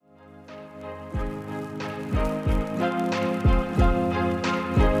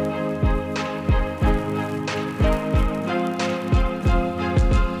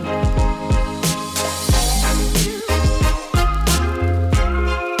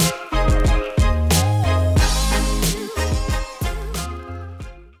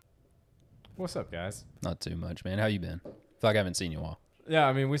what's up, guys? Not too much, man. How you been? I feel like I haven't seen you in a while. Yeah,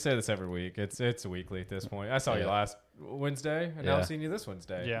 I mean, we say this every week. It's weekly at this point. I saw you Yeah. last Wednesday, and now Yeah. I'm seeing you this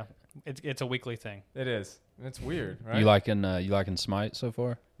Wednesday. Yeah, it's a weekly thing. It is. It's weird, right? You liking Smite so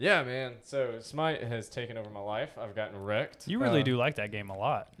far? Yeah, man. So Smite has taken over my life. I've gotten wrecked. You really do like that game a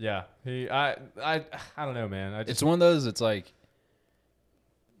lot. Yeah. I don't know, man. It's one of those. It's like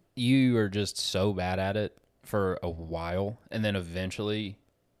you are just so bad at it for a while, and then eventually,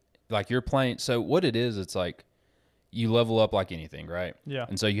 like you're playing. So what it is, it's like you level up like anything, right? Yeah.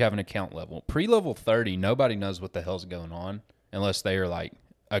 And so you have an account level. Pre-level 30, nobody knows what the hell's going on unless they are like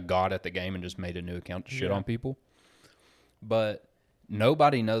a god at the game and just made a new account to shit Yeah. on people. But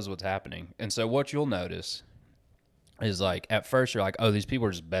nobody knows what's happening. And so what you'll notice is like at first you're like, oh, these people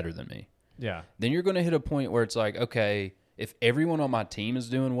are just better than me. Yeah. Then you're going to hit a point where it's like, okay, if everyone on my team is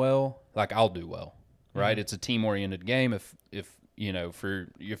doing well, like I'll do well, right? It's a team-oriented game. If you know,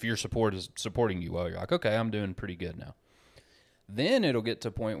 if your support is supporting you well, you're like, okay, I'm doing pretty good now. Then it'll get to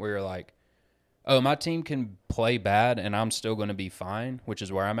a point where you're like, oh, my team can play bad and I'm still going to be fine, which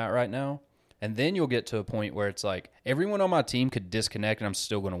is where I'm at right now. And then you'll get to a point where it's like everyone on my team could disconnect and I'm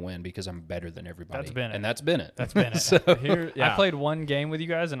still going to win because I'm better than everybody. That's been it. And that's been it. That's been it. So, Here, yeah. I played one game with you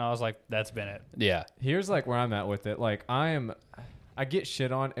guys, and I was like, "That's been it." yeah. Here's like where I'm at with it. Like I get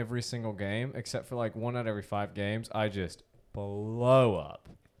shit on every single game except for like 1 out of every 5 games. I just blow up,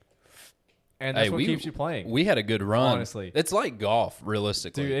 and that's Hey, what we- keeps you playing. We had a good run. Honestly. It's like golf,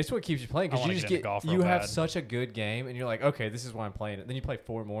 realistically. Dude, it's what keeps you playing I because you wanna just get into get golf real you have bad. such a good game and you're like, okay, this is why I'm playing it. Then you play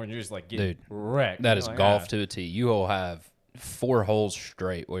 4 more and you're just like getting Dude, wrecked. That You're is like, golf ah. to a T. You will have 4 holes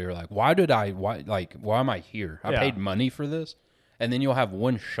straight where you're like, why am I here? I Yeah. paid money for this. And then you'll have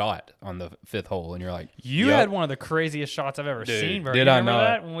one shot on the 5th hole, and you're like, You yup. had one of the craziest shots I've ever Dude, seen, bro. did You I remember not?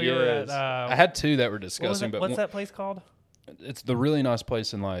 that when we were at? Yes. I had 2 that were what was disgusting, it- but what's that place called? it's the really nice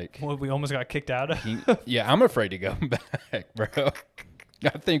place in like. What we almost got kicked out of. Yeah, I'm afraid to go back, bro. I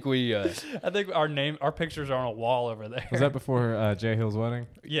think we. I think our pictures are on a wall over there. Was that before Jay Hill's wedding?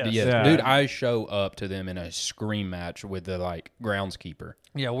 Yes. Yeah, dude, I show up to them in a scream match with the like groundskeeper,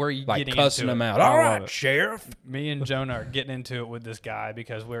 Yeah, we're like getting cussing into them it. out. I All love right, it. sheriff. Me and Jonah are getting into it with this guy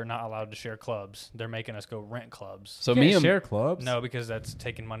because we're not allowed to share clubs. They're making us go rent clubs. So You me can't and share clubs. No, because that's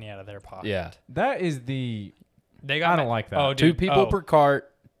taking money out of their pocket. yeah, That is the. They got I don't like that. Oh, 2 dude, people oh, per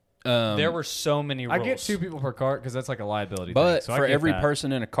cart. There were so many rules. I get 2 people per cart because that's like a liability But thing. So I for get every that.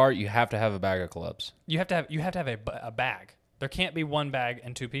 person in a cart, you have to have a bag of clubs. You have to have a bag. There can't be 1 bag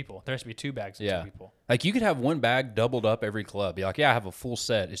and 2 people. There has to be 2 bags and Yeah. 2 people. Like you could have 1 bag doubled up every club. Be like, yeah, I have a full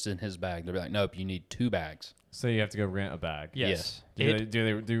set. It's in his bag. They'll be like, nope, you need 2 bags. So you have to go rent a bag. Yes. Do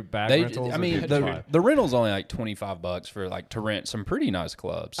they do bag They, rentals? I or mean, do they the, try? the rental's only like $25 for like to rent some pretty nice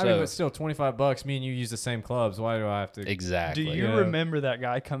clubs. So I mean, but still, $25. Me and you use the same clubs. Why do I have to? exactly. Do you Yeah. remember that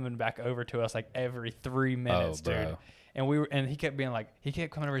guy coming back over to us like every 3 minutes, bro. dude? And he kept being like, he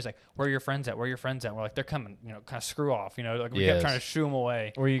kept coming over. He's like, "Where are your friends at? Where are your friends at?" We're like, "They're coming." You know, kind of screw off. You know, like we Yes. kept trying to shoo him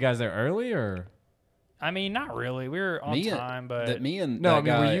away. Were you guys there early or? I mean, not really. We were on me time, but and me and No, that I mean,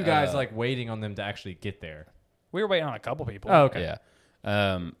 guy, were you guys like waiting on them to actually get there? we were waiting on a couple people. Oh, okay.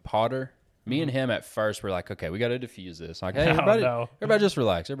 yeah, Potter. Me and him at first were like, okay, we got to diffuse this. Like, hey, Oh, everybody, no. everybody just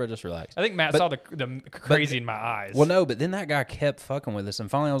relax. Everybody just relax. I think Matt But- saw the crazy in my eyes. Well, no, but then that guy kept fucking with us, and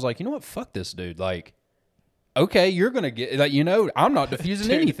finally I was like, you know what? Fuck this dude. Like, okay, you're gonna get like, you know, I'm not diffusing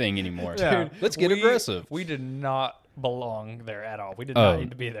Dude. anything anymore. Yeah. Dude, let's get aggressive. We did not belong there at all. We did Oh. not need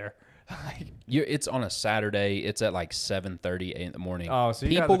to be there. Like, It's on a Saturday. It's at like 7:30 in the morning. Oh, so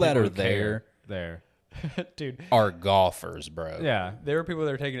you got people the that are who care there dude, are golfers, bro. Yeah. there were people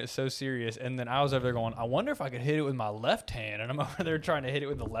that were taking it so serious, and then I was over there going, I wonder if I could hit it with my left hand, and I'm over there trying to hit it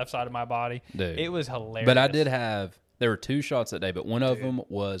with the left side of my body. Dude. It was hilarious. But I did have. There were 2 shots that day, but one of them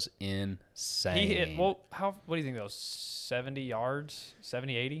was insane. He hit, well, what do you think those 70 yards,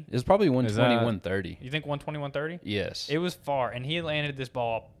 70, 80? It was probably Is 120, that- 130. You think 120, 130? Yes. It was far, and he landed this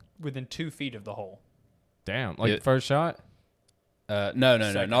ball within 2 feet of the hole. Damn. Like It- first shot? No,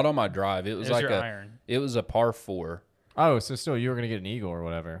 Second. not on my drive. It It was was like your a. iron. It was a par 4. Oh, so still you were gonna get an eagle or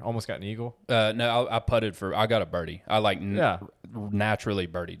whatever. Almost got an eagle. No, I putted for. I got a birdie. I like Yeah. naturally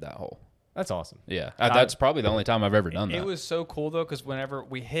birdied that hole. That's awesome. Yeah, that's probably the only time I've ever done that. It was so cool, though, because whenever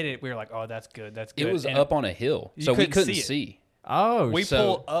we hit it, we were like, oh, that's good, that's good. It was And up on a hill, you so we couldn't couldn't see it. see. Oh, We So-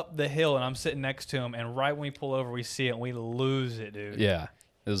 pull up the hill, and I'm sitting next to him, and right when we pull over, we see it, and we lose it, dude. Yeah,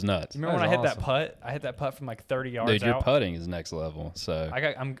 it was nuts. Remember when I That hit is that putt? I hit that putt from like 30 yards Dude, your out. putting is next level. So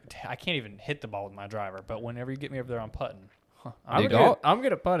I can't even hit the ball with my driver, but whenever you get me over there on putting, I'm, Dude, good, I'm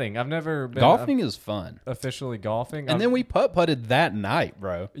good at putting. I've never been golfing is fun. officially golfing. And then we putted that night,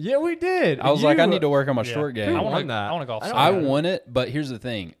 bro. Yeah, we did. I was like, I need to work on my short Who game. won that? I want to golf. so I bad. won it, but here's the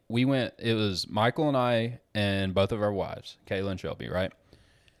thing. It was Michael and I and both of our wives, Kayla and Shelby, right?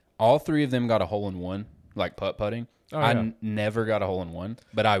 All three of them got a hole in one, like putting. Oh, I yeah. never got a hole in one,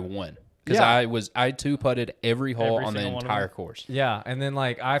 but I won. Because Yeah. I two putted every hole Every on the single one of entire them? course. Yeah, and then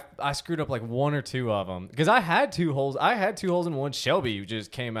like I screwed up like one or two of them because I had two holes. I had two holes in one. Shelby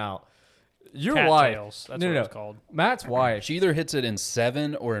just came out. Your wife. Cattails. That's no, what no, it's called. Matt's wife. She either hits it in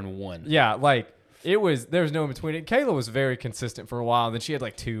 7 or in 1. Yeah, like there was no in between it. Kayla was very consistent for a while, and then she had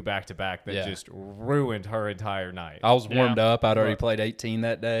like two back to back that Yeah. just ruined her entire night. I was warmed Yeah. up. I'd already played 18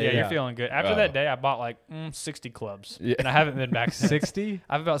 that day. Yeah, Yeah. you're feeling good. After that day, I bought like 60 clubs, and I haven't been back since. 60.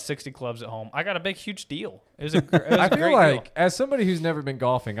 I have about 60 clubs at home. I got a big, huge deal. It was a I great feel like deal. as somebody who's never been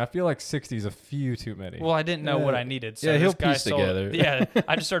golfing, I feel like 60 is a few too many. Well, I didn't know what I needed. So Yeah, he'll this guy piece sold, together. Yeah,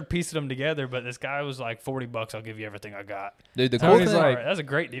 I just started piecing them together. But this guy was like, $40. I'll give you everything I got. Dude, the So cool he's thing, like- That's a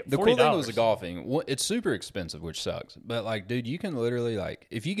great deal. the $40. cool thing was the golfing. It's super expensive, which sucks. But like, dude, you can literally like,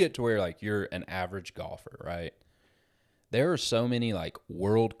 if you get to where like you're an average golfer, right? There are so many like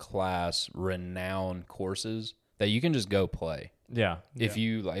world class, renowned courses that you can just go play. yeah, If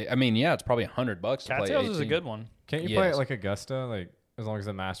you like, I mean, yeah, it's probably $100 to play. Cattails is a 18. good one. can't you play Yes. it like Augusta? Like as long as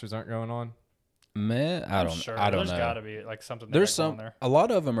the Masters aren't going on. Man, I don't Sure. know. There's got to be like something. There's on some. there. A lot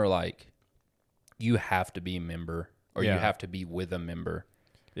of them are like, you have to be a member or Yeah. you have to be with a member.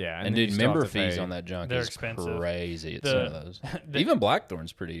 Yeah, And then you dude, still have member to pay. fees on that junk They're is expensive. crazy at The- some of those. the- Even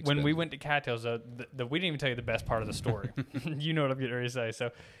Blackthorn's pretty expensive. When we went to Cattails, though, we didn't even tell you the best part of the story. You know what I'm getting ready to say.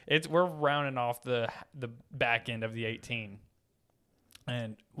 So we're rounding off the back end of the 18,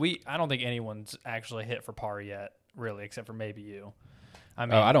 and I don't think anyone's actually hit for par yet, really, except for maybe you. I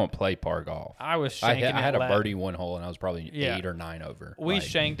mean, I don't play par golf. I was I shanking had it a left. birdie one hole and I was probably Yeah. 8 or 9 over. We Like,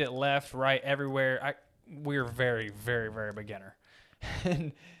 shanked it left, right, everywhere. We're very, very, very beginner.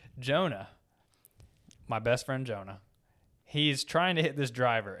 And Jonah, my best friend Jonah, he's trying to hit this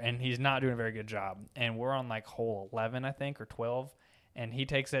driver, and he's not doing a very good job. And we're on like hole 11, I think, or 12. And he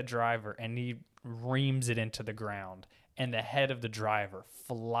takes that driver, and he reams it into the ground. And the head of the driver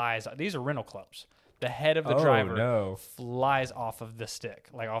flies. These are rental clubs. The head of the Oh, driver no. flies off of the stick,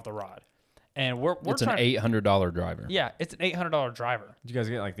 like off the rod. And we're it's an trying $800 driver. Yeah, it's an $800 driver. Did you guys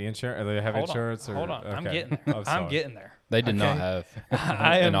get like the insurance? Or they have Hold insurance? on, or, hold on. I'm okay. getting I'm there. I'm sorry. getting there. They did not Okay. have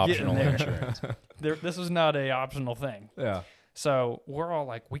I an am getting optional there. insurance. This was not a optional thing. Yeah. So we're all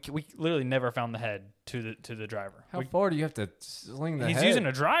like, we literally never found the head to the driver. How far do you have to sling the He's head? using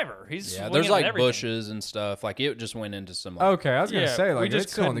a driver. He's Yeah, swinging there's on like everything. bushes and stuff. Like it just went into some. Like, Okay, I was gonna Yeah, say we like just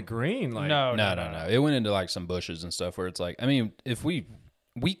it's on the couldn't- green. Like No. no. It went into like some bushes and stuff where it's like, I mean, if we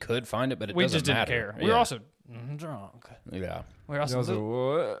could find it, but it We doesn't just didn't matter. care. We Yeah. were also drunk. Yeah. We were You also know,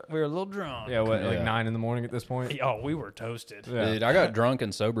 so we were a little drunk. yeah, what like Yeah. 9 in the morning at this point? Oh, we were toasted. Yeah. Dude, I got drunk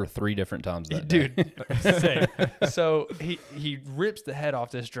and sober 3 different times that day. Dude, same. So he rips the head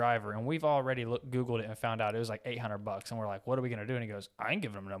off this driver, and we've already Googled it and found out it was like $800, and we're like, "What are we gonna do?" And he goes, "I ain't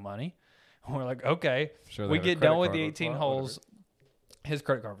giving him no money." And we're like, "Okay." Sure they We have a get credit done with card the on 18 file, holes. His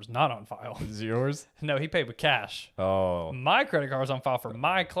credit card was not on file. Is it yours? No, he paid with cash. Oh, My credit card was on file for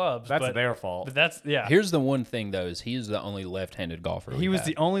my clubs. that's but, their fault. But that's Here's the one thing though, is he's the only left-handed golfer. He was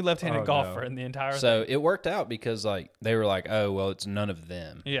the only left-handed Oh, golfer no. in the entire. So it worked out because like they were like, oh well, it's none of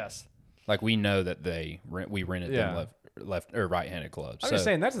them. Yes. Like we know that we rented them Yeah. left or right-handed clubs. I'm so just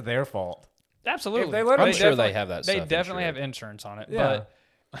saying that's their fault. Absolutely. If they let I'm him- sure they definitely- have that. They stuff definitely insured. have insurance on it. Yeah. But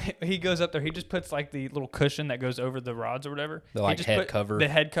he goes up there. He just puts like the little cushion that goes over the rods or whatever. The, He like, just head put cover? The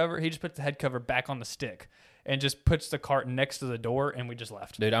head cover. He just puts the head cover back on the stick and just puts the cart next to the door, and we just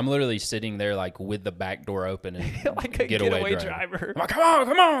left. Dude, I'm literally sitting there like with the back door open and Like a getaway driver. driver. I'm like,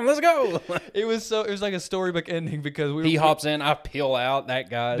 come on, let's go. It was like a storybook ending because He hops in, I peel out. That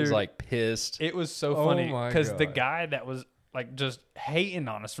guy is Dude. like pissed. It was so Oh funny my because the God. guy that was like just hating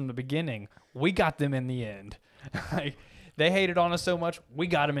on us from the beginning, we got them in the end. Like they hated on us so much, we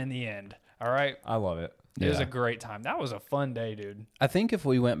got them in the end. All right. I love it. It was Yeah. a great time. That was a fun day, dude. I think if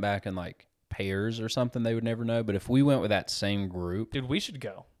we went back in like pairs or something, they would never know. But if we went with that same group, Dude, we should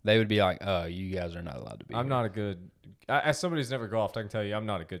go. they would be like, oh, you guys are not allowed to be I'm here. not a good. As somebody who's never golfed, I can tell you I'm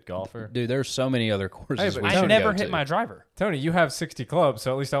not a good golfer. Dude, there's so many other courses but we I should never go hit to. my driver. Tony, you have 60 clubs,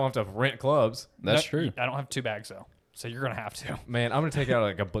 so at least I don't have to rent clubs. That's No, true. I don't have 2 bags though, so you're gonna have to. Man, I'm gonna take out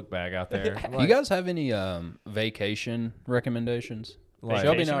like a book bag out there. You guys have any vacation recommendations? Like-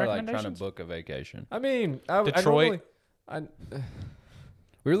 Shelby and Vacation I are like trying to recommendations? book a vacation. I mean, I Detroit.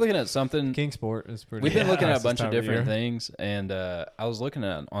 We were looking at something. Kingsport is pretty. We've been looking at nice a this bunch of time different year. things, and I was looking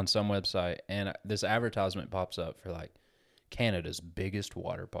at on some website, and this advertisement pops up for like Canada's biggest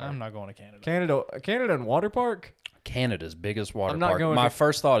water park. I'm not going to Canada. Canada and water park. Canada's biggest water I'm not park. going My to-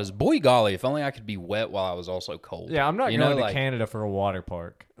 first thought is, boy golly, if only I could be wet while I was also cold. Yeah, I'm not You going know, to like- Canada for a water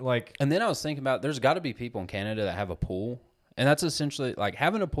park. Like, And then I was thinking about, there's got to be people in Canada that have a pool. And that's essentially, like,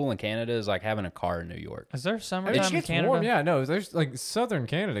 having a pool in Canada is like having a car in New York. Is there it summertime in gets Canada? warm. Yeah, no, there's like southern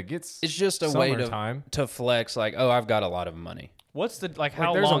Canada gets. It's just a way summertime. to flex, like, oh, I've got a lot of money. What's the Like,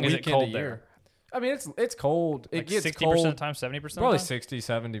 how there's a long is it weekend cold a there? year. I mean, it's cold. It Like gets 60% cold. of the time, 70% Probably of the time?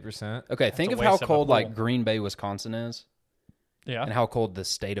 60-70%. Okay, think a of how waste of a cold, like, pool. Green Bay, Wisconsin is, Yeah. and how cold the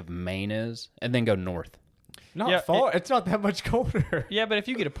state of Maine is, and then go north. Not Yeah, far. It's not that much colder. Yeah, but if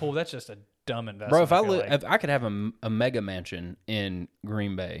you get a pool, that's just a dumb investment. Bro, if I feel like. if I could have a mega mansion in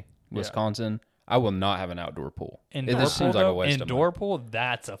Green Bay, Wisconsin, I will not have an outdoor pool. Indoor It just pool, seems like a though? waste Indoor of money. pool,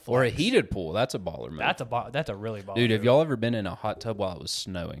 that's a flex. Or a heated pool. That's a baller move. That's a really baller. Dude, have move. y'all ever been in a hot tub while it was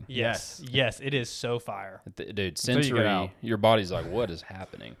snowing? Yes. Yes, it is so fire. Dude, Until you get sensory, out. your body's like, what is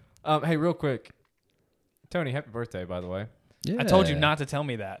happening? Hey, real quick, Tony, happy birthday, by the way. Yeah. I told you not to tell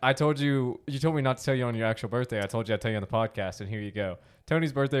me that. I told you. You told me not to tell you on your actual birthday. I told you I'd tell you on the podcast, and here you go.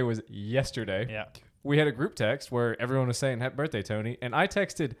 Tony's birthday was yesterday. Yeah. We had a group text where everyone was saying happy birthday, Tony, and I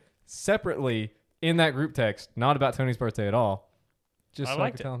texted separately in that group text, not about Tony's birthday at all. Just I so I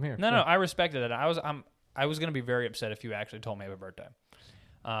liked could it. tell him here. No, I respected it. I was going to be very upset if you actually told me happy birthday.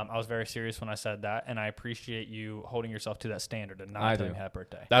 I was very serious when I said that, and I appreciate you holding yourself to that standard and not I telling do. me happy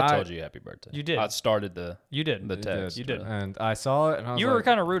birthday. I I- told you happy birthday. You did. I started the You did. the You text. You did. bro. And I saw it, and I was You like, were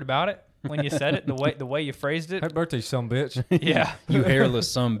kind of rude about it when you said it. The way you phrased it. happy birthday, some bitch. Yeah. You hairless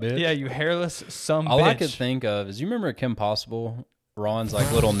some bitch. Yeah, you hairless some All bitch. I could think of is, you remember Kim Possible, Ron's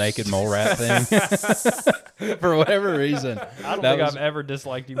like little naked mole rat thing? For whatever reason. I don't that think was- I've ever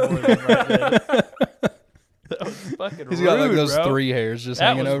disliked you more than right then. That was fucking He's rude, got like those bro. 3 hairs just That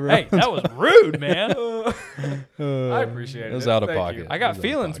hanging was, over hey, him. that was rude, man. I appreciate it. It was out of Thank pocket. you. I It got was out of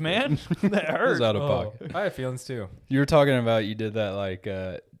feelings, pocket. man. That It hurt. was out of Oh, pocket. I have feelings too. You were talking about, you did that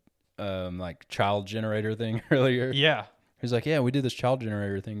like child generator thing earlier. Yeah. He's like, yeah, we did this child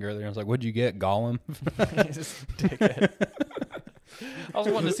generator thing earlier. I was like, what'd you get, Gollum? Just dickhead. I was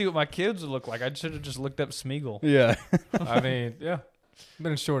wanting to see what my kids would look like. I should have just looked up Smeagol. Yeah. I mean, yeah.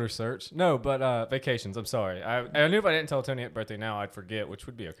 Been a shorter search. No, but vacations. I'm sorry. I knew if I didn't tell Tony happy birthday now, I'd forget, which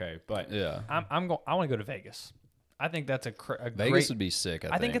would be okay. But Yeah. I want to go to Vegas. I think that's a Vegas great. would be sick,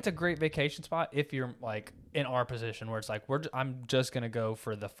 I think it's a great vacation spot if you're like in our position where it's like I'm just gonna go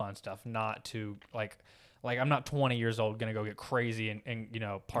for the fun stuff, not to like I'm not 20 years old gonna go get crazy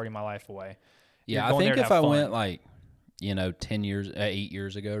and party my life away. Yeah, You're I going think there to if have I fun. went like, 8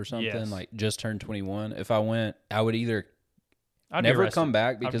 years ago or something, Yes. like just turned 21, if I went, I would either I'd be never arrested. come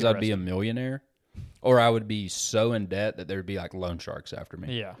back because I'd be a arrested. millionaire, or I would be so in debt that there'd be like loan sharks after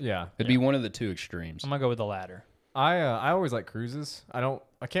me. Yeah, yeah, It'd be one of the two extremes. I'm gonna go with the latter. I always like cruises. I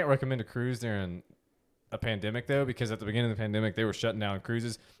can't recommend a cruise during a pandemic though, because at the beginning of the pandemic they were shutting down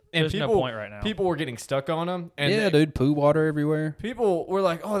cruises, and There's people no point right now. people were getting stuck on them. And Yeah, dude, poo water everywhere. people were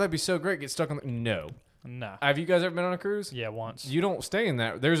like, "Oh, that'd be so great, get stuck on." No, No. have you guys ever been on a cruise? Yeah, once. You don't stay in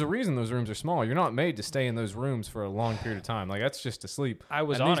that. There's a reason those rooms are small. You're not made to stay in those rooms for a long period of time. Like that's just to sleep. I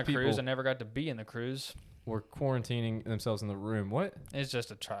was And on these a cruise. people I never got to be in the cruise. were quarantining themselves in the room. What? It's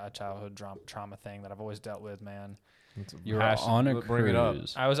just a childhood trauma thing that I've always dealt with, man. You You're on a bring it up.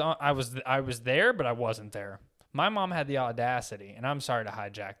 cruise. I was there, but I wasn't there. My mom had the audacity, and I'm sorry to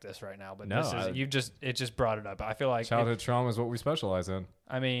hijack this right now, but No, it just brought it up. I feel like Childhood trauma is what we specialize in.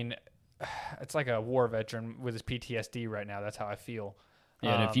 I mean, it's like a war veteran with his PTSD right now. That's how I feel.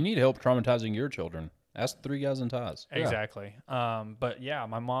 Yeah, and if you need help traumatizing your children, ask 3 Guys in Ties. Yeah. Exactly. But yeah,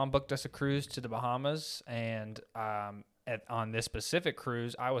 my mom booked us a cruise to the Bahamas, and on this specific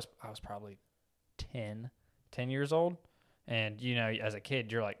cruise, I was probably 10 years old, and as a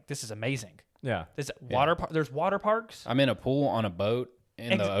kid, you're like, this is amazing. Yeah. There's there's water parks. I'm in a pool on a boat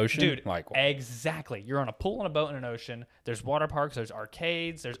in the ocean. Dude, like, exactly. You're on a pool and a boat in an ocean. There's water parks. There's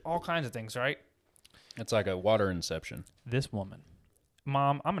arcades. There's all kinds of things, right? it's like a water inception. This woman,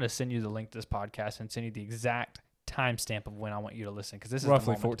 Mom, I'm going to send you the link to this podcast and send you the exact timestamp of when I want you to listen, because this is the Roughly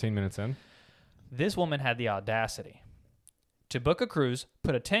moment. 14 minutes in. This woman had the audacity to book a cruise,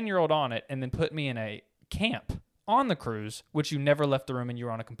 put a 10-year-old on it, and then put me in a camp on the cruise, which you never left the room and you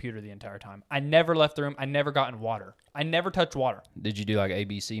were on a computer the entire time. I never left the room. I never got in water. I never touched water. Did you do like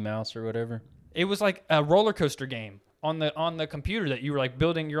ABC Mouse or whatever? It was like a roller coaster game on the computer that you were like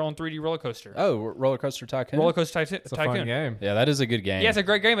building your own 3D roller coaster. Oh, Roller Coaster Tycoon? Roller coaster It's a fun game. Yeah, that is a good game. Yeah, it's a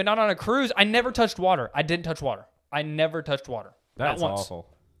great game, but not on a cruise. I never touched water. I didn't touch water. I never touched water. That's not once. awful.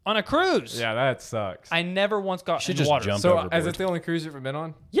 on a cruise. Yeah, that sucks. I never once got should in just water. jump So, overboard. is it the only cruise you've ever been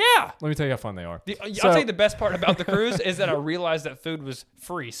on? Yeah. Let me tell you how fun they are. I'll So- tell you the best part about the cruise is that I realized that food was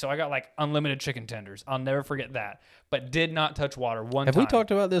free. So I got like unlimited chicken tenders. I'll never forget that. But did not touch water one Have time. we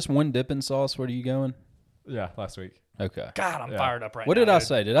talked about this one dipping sauce? Where are you going? Yeah, last week. Okay. God, I'm Yeah. fired up right What now. did I dude.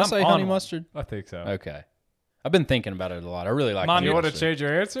 say? Did I I'm say on honey one. mustard? I think so. Okay. I've been thinking about it a lot. I really like. Mom, honey You want to mustard. change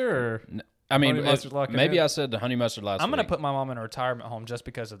your answer, or I mean, honey mustard lock it maybe in? I said the honey mustard last I'm going to week. put my mom in a retirement home just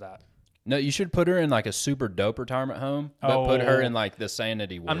because of that. No, you should put her in like a super dope retirement home, but put her in like the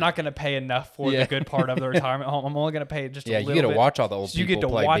sanity ward. I'm not going to pay enough for Yeah. the good part of the retirement home. I'm only going to pay just a Yeah, little you get to bit. watch all the old So you people get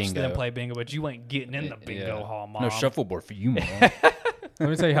to play watch bingo. them play bingo, but you ain't getting in the bingo Yeah. hall, Mom. No shuffleboard for you, mom. let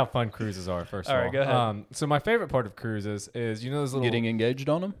me tell you how fun cruises are. First of All all, right, go ahead. So my favorite part of cruises is those little. Getting engaged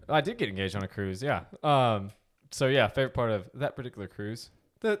on them. I did get engaged on a cruise. Yeah. So yeah, favorite part of that particular cruise.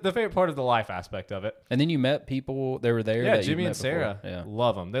 The favorite part of the life aspect of it. And then you met people. They were there. Yeah, that you'd Jimmy met and Sarah. before. Yeah.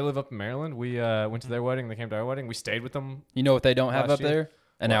 Love them. They live up in Maryland. We went to their wedding. They came to our wedding. We stayed with them. You know what they don't have Last up year. there?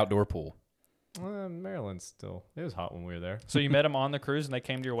 An What? outdoor pool. Maryland still. It was hot when we were there. So you met them on the cruise and they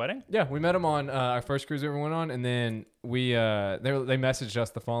came to your wedding? Yeah, we met them on our first cruise we ever went on, and then they messaged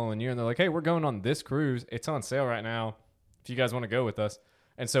us the following year, and they're like, "Hey, we're going on this cruise. It's on sale right now. If you guys want to go with us."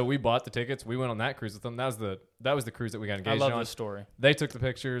 And so we bought the tickets. We went on that cruise with them. That was the cruise that we got I engaged love on. this story. They took the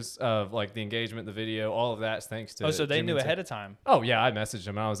pictures of like the engagement, the video, all of that. Thanks to. Oh, so they Jimmy knew and ahead of time. Oh yeah, I messaged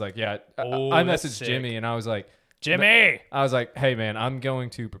him. I was like, yeah. Oh, I that's messaged sick. Jimmy, and I was like, Jimmy! hey man, I'm going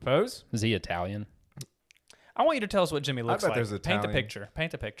to propose. Is he Italian? I want you to tell us what Jimmy looks bet like. there's Paint the Italian. picture.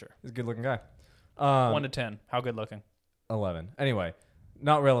 Paint the picture. He's a good looking guy. 1 to 10. How good looking? 11. Anyway,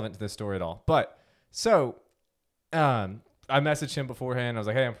 not relevant to this story at all. But so, I messaged him beforehand. I was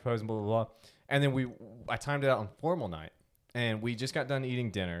like, hey, I'm proposing, blah, blah, blah. And then I timed it out on formal night. And we just got done eating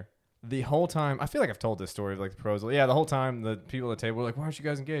dinner. The whole time, I feel like I've told this story of like the proposal. Yeah, the whole time the people at the table were like, why aren't you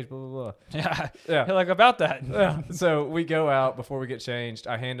guys engaged? Blah, blah, blah. Yeah. Yeah. You're like, about that. Yeah. So we go out before we get changed.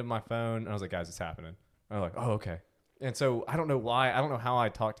 I hand him my phone and I was like, guys, it's happening. And they're like, oh, okay. And so I don't know why. I don't know how I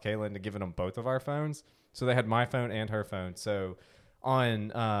talked Kayla into giving them both of our phones. So they had my phone and her phone. So on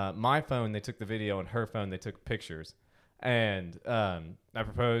my phone, they took the video. On her phone, they took pictures. And I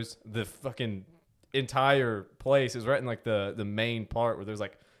proposed. The fucking entire place is right in like the main part where there's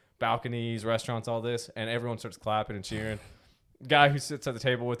like balconies, restaurants, all this. And everyone starts clapping and cheering. Guy who sits at the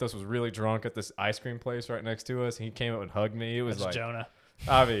table with us was really drunk at this ice cream place right next to us. He came up and hugged me. It was That's like, Jonah.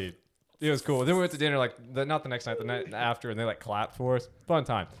 I mean, it was cool. Then we went to dinner not the next night, the night after, and they like clapped for us. Fun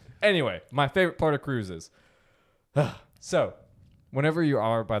time. Anyway, my favorite part of cruises. So, whenever you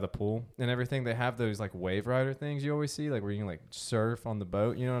are by the pool and everything, they have those like wave rider things you always see, like where you can like surf on the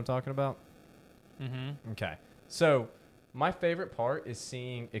boat. You know what I'm talking about? Mm-hmm. Okay. So, my favorite part is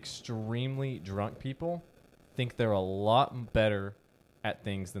seeing extremely drunk people think they're a lot better at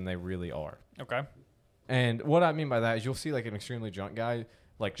things than they really are. Okay. And what I mean by that is you'll see like an extremely drunk guy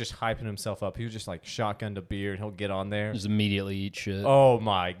like just hyping himself up. He was just like shotgunned a beer and he'll get on there. Just immediately eat shit. Oh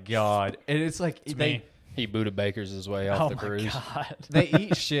my God. And it's like It's they me. He Buddha Baker's his way off Oh the my cruise. God. they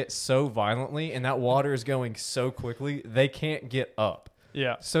eat shit so violently and that water is going so quickly they can't get up.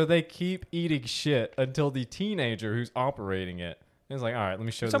 Yeah. So they keep eating shit until the teenager who's operating it is like, all right, let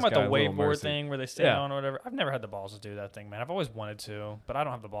me show You're this talking guy about the a little wave board mercy. thing where they stand Yeah. on or whatever. I've never had the balls to do that thing, man. I've always wanted to, but I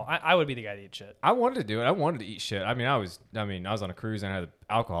don't have the ball. I would be the guy to eat shit. I wanted to do it. I wanted to eat shit. I mean, I was on a cruise and I had an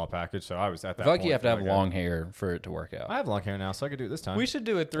alcohol package, so I was at that I feel like point you have to have like, long hair for it to work out. I have long hair now, so I could do it this time. We should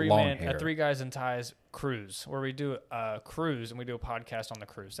do a Long hair. three guys in ties cruise where we do a cruise and we do a podcast on the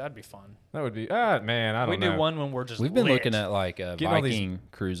cruise. That'd be fun. That would be man. I don't We know. do one when we're just We've been lit. looking at like Getting all these- Viking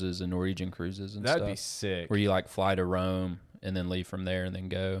cruises and Norwegian cruises and That'd stuff. be sick. Where you like fly to Rome and then leave from there and then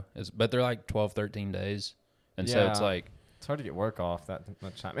go. But they're like 12, 13 days. And so it's Yeah. like, It's hard to get work off that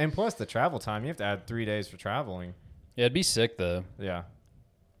much time, and plus the travel time. You have to add 3 days for traveling. yeah, it'd be sick though. Yeah,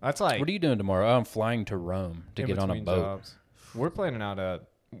 that's like What are you doing tomorrow? Oh, I'm flying to Rome to in get on a between boat. jobs. We're planning out a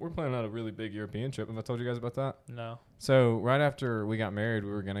really big European trip. Have I told you guys about that? No. So right after we got married,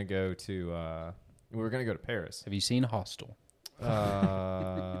 we were gonna go to Paris. Have you seen Hostel?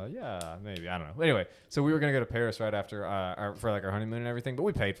 Yeah, maybe, I don't know. Anyway, so we were gonna go to Paris right after for like our honeymoon and everything, but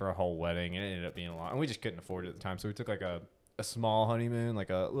we paid for a whole wedding and it ended up being a lot, and we just couldn't afford it at the time. So we took like a small honeymoon, like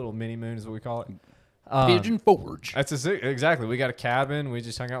a little mini moon is what we call it. Pigeon Forge. That's exactly. We got a cabin. We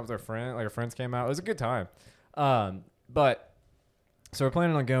just hung out with our friend. Like our friends came out. It was a good time. But so we're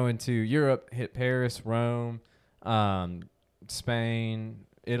planning on going to Europe, hit Paris, Rome, Spain,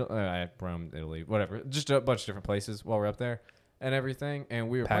 Rome, Italy, whatever. Just a bunch of different places while we're up there and everything. And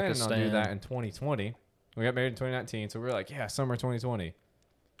we were planning on doing Pakistan. that in 2020. We got married in 2019, so we were like, yeah, summer 2020.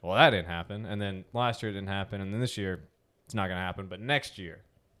 Well, that didn't happen. And then last year it didn't happen. And then this year it's not going to happen. But next year,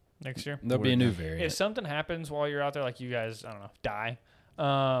 next year. There'll be a new If variant. something happens while you're out there, like you guys, I don't know, die,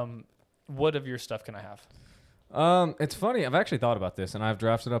 what of your stuff can I have? It's funny. I've actually thought about this, and I've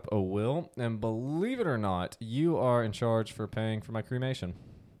drafted up a will. And believe it or not, you are in charge for paying for my cremation.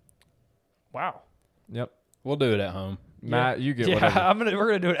 Wow. Yep, We'll do it at home. Matt, you get Yeah, whatever. we're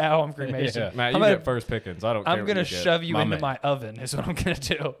gonna do it at home cremation. Yeah. Matt, I'm you gonna- get first pickings. I don't care. I'm what gonna you get. shove you My into man. my oven. Is what I'm gonna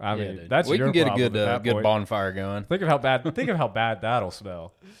do. I Yeah, mean, dude. that's we your can get a problem good at that good point. bonfire going. Think of how bad. Think of how bad that'll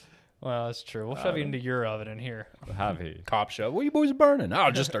smell. Well, that's true. We'll shove you into your oven in here. Have he? Cop show. What are you boys burning?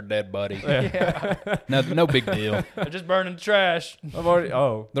 Oh, just our dead buddy. No big deal. They're just burning trash. I've already.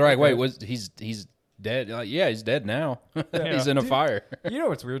 Oh, They're like, okay. wait, he's dead? Like, yeah, he's dead now. He's in a fire. You know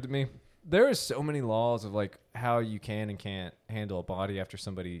what's weird to me? There is so many laws of like how you can and can't handle a body after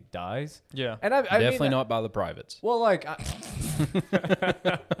somebody dies, Yeah. and I Definitely mean, not by the privates. Well, like,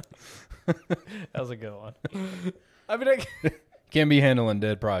 That was a good one. I mean, Can't be handling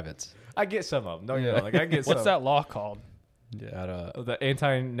dead privates. I get some of them. Don't you know? Like, I get What's some. that law called? Yeah, The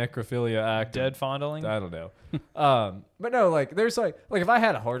Anti-Necrophilia Act. Dead fondling? I don't know. But no, like, there's like if I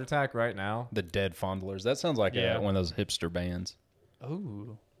had a heart attack right now, the dead fondlers. That sounds like Yeah. one of those hipster bands.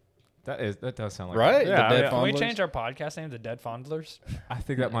 Ooh. that does sound like Right? Yeah, The Dead Can we Fondlers? change our podcast name to Dead Fondlers? I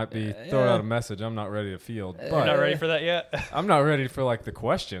think that might be Yeah. throwing out a message I'm not ready to field. You're But not ready for that yet? I'm not ready for like the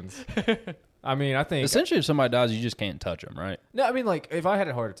questions. I mean, I think Essentially, if somebody dies, you just can't touch them, right? no. I mean, like if I had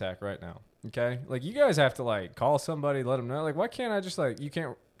a heart attack right now, okay, like you guys have to like call somebody, let them know. Like, why can't I just like you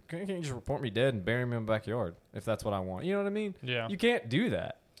can't you just report me dead and bury me in my backyard if that's what I want? You know what I mean? Yeah. You can't do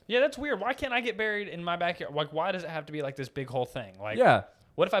that. Yeah, that's weird. Why can't I get buried in my backyard? Like, why does it have to be like this big whole thing? Like, Yeah.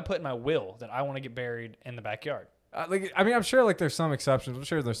 what if I put in my will that I want to get buried in the backyard? Like, I mean, I'm sure like there's some exceptions. I'm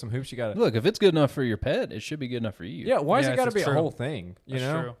sure there's some hoops you got to. Look, if it's good enough for your pet, it should be good enough for you. Yeah. Why has Yeah, it got to it's be true. a whole thing? You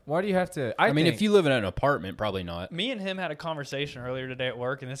That's know? true. Why do you have to? I mean, think- if you live in an apartment, probably not. Me and him had a conversation earlier today at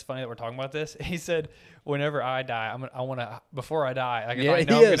work, and it's funny that we're talking about this. He said, "Whenever I die, I want to before I die, like if I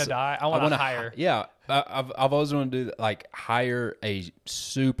know I'm yes. gonna die, I want to wanna hire." Yeah, I've always wanted to do that, like hire a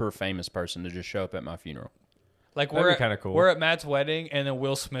super famous person to just show up at my funeral. Like That'd we're be at, kinda cool. we're at Matt's wedding, and then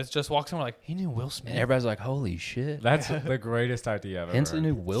Will Smith just walks in. We're like, he knew Will Smith. And everybody's like, "Holy shit!" that's the greatest idea I've ever Henson heard.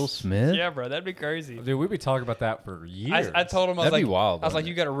 knew Will Smith. Yeah, bro, that'd be crazy. Dude, we'd be talking about that for years. I told him I was That'd be like, wild, I was like, wouldn't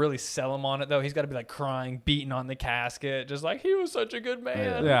you got to really sell him on it though. He's got to be like crying, beating on the casket, just like he was such a good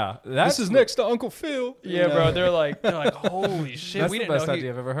man. Yeah, that's This is next to Uncle Phil. Yeah, bro. They're like, holy shit. That's we the didn't best know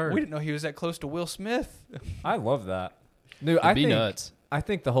idea I've ever heard. We didn't know he was that close to Will Smith. I love that. Dude, It'd be nuts. I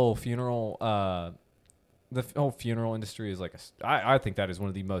think the whole funeral, whole funeral industry is like I think that is one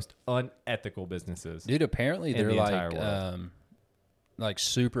of the most unethical businesses. Dude, apparently In they're the entire world. like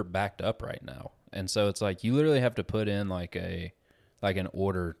super backed up right now, and so it's like you literally have to put in like an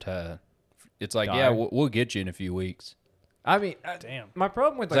order to. It's like, Die. yeah, we'll get you in a few weeks. I mean, Damn. my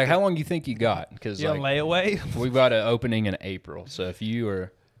problem with It's like, how long do you think you got? Because You on like, layaway? we've got an opening in April, so if you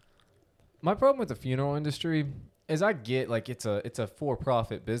are, my problem with the funeral industry is I get like it's a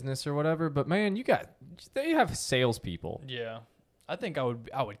for-profit business or whatever, but man, they have salespeople. Yeah. I think I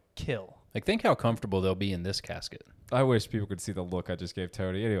would kill. like, think how comfortable they'll be in this casket. I wish people could see the look I just gave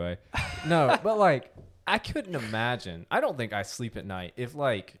Tony. Anyway, no, but like I couldn't imagine. I don't think I sleep at night if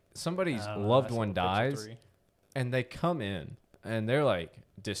like somebody's I don't know, loved that's one a picture dies three. and they come in and they're like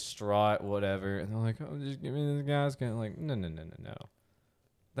distraught, whatever, and they're like, "Oh, just give me this casket." Like, no.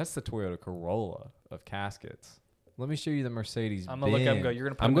 That's the Toyota Corolla of caskets. Let me show you the Mercedes. I'm gonna look up and go. Benz. You're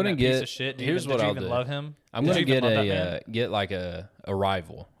gonna put I'm him in gonna that piece get- of shit. here's what did you I'll even do. love him? I'm Did gonna you even get love that man? get like a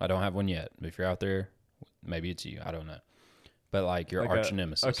rival. I don't have one yet. If you're out there, maybe it's you. I don't know. But like your Like arch a-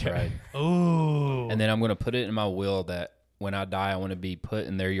 nemesis, okay. right? Ooh. And then I'm gonna put it in my will that when I die, I want to be put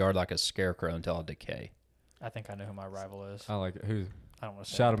in their yard like a scarecrow until I decay. I think I know who my rival is. I like it. Who? I don't want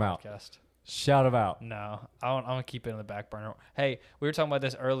to say Shout it on him the out. podcast. Shout him out. No, I'm gonna keep it in the back burner. Hey, we were talking about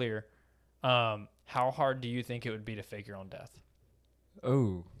this earlier. How hard do you think it would be to fake your own death?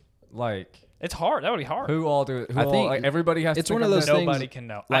 Oh, like It's hard. That would be hard. who all do it? Who I all, think like everybody has. it's to one pick of up those that- things- Nobody can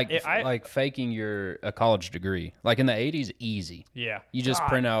know. Like I- like faking a college degree. Like in the 80s, easy. yeah. You just God,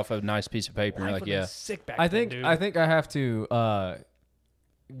 print off a nice piece of paper and you're life like, would've been yeah. sick back I then, think dude. I think I have to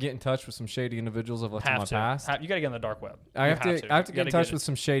get in touch with some shady individuals I've left in my have to. past. You got to get on the dark web. I You have to You get in gotta touch get with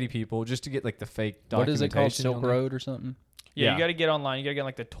some shady people just to get like the fake What is it called? documentation, Silk you know? Road or something? Yeah, Yeah. you got to get online. You got to get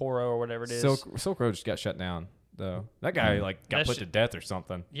like the Toro or whatever it is. Silk Road just got shut down though. That guy like got That put shit- to death or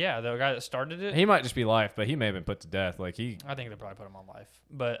something. Yeah, the guy that started it. He might just be life, but he may have been put to death. Like he. I think they probably put him on life.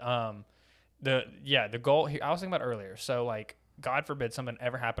 But the goal here, I was thinking about earlier. So like, God forbid something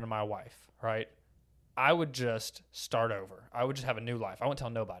ever happened to my wife, right? I would just start over. I would just have a new life. I wouldn't tell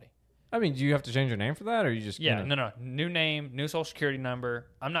nobody. I mean, do you have to change your name for that, or you just Yeah, gonna- no. New name, new social security number.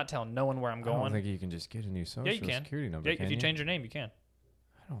 I'm not telling no one where I'm I don't going. think you can just get a new social Yeah, you can. security number. Yeah, can if you change your name, you can.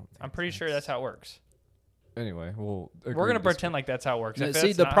 I don't. Think I'm pretty sure that's how it works. Anyway, we'll. We're gonna pretend like that's how it works. If See,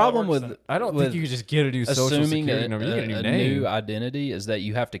 that's the not how it problem works, with then- I don't with think you can just get a new social assuming security number. You get a new name. new identity is that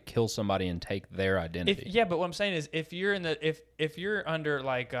you have to kill somebody and take their identity. yeah, but what I'm saying is, if you're in the if you're under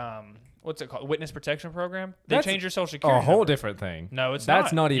like what's it called, witness protection program, they That's change your social security. a whole number. different thing. No, it's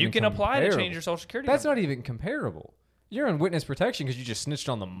That's not even You can apply to change comparable. your social security. That's number. not even comparable. You're in witness protection because you just snitched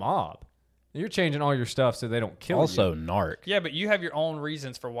on the mob. You're changing all your stuff so they don't kill you. also, narc. Yeah, but you have your own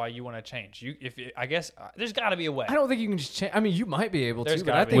reasons for why you want to change. I guess there's got to be a way. I don't think you can just change. I mean, you might be able There's to,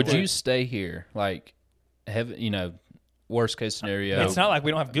 but gotta I be think Would that- you stay here? Like, have worst case scenario? It's not like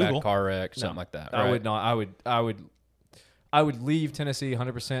we don't have bad Google. car wreck, something No, like that. I right? would not. I would leave Tennessee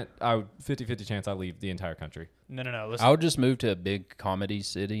 100%. I would 50-50 chance I leave the entire country. No. Listen, I would just move to a big comedy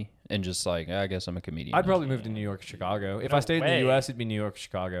city and just like, I guess I'm a comedian. I'd probably move to New York or Chicago. If No I stayed in way. the U.S., it'd be New York or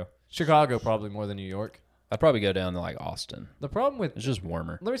Chicago. Chicago probably more than New York. I'd probably go down to like Austin. The problem with It's just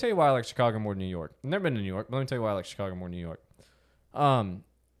warmer. let me tell you why I like Chicago more than New York. I've never been to New York, but let me tell you why I like Chicago more than New York.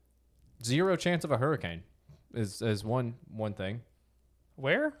 0 chance of a hurricane is one thing.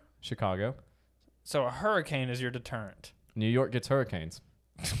 where? Chicago. So a hurricane is your deterrent. New York gets hurricanes.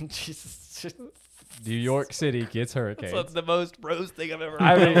 Jesus, New York City gets hurricanes. that's the most bros thing I've ever heard.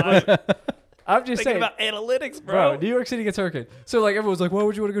 I in my mean, life. I'm just Thinking saying, about analytics, bro. bro. New York City gets hurricanes. So like everyone's like, why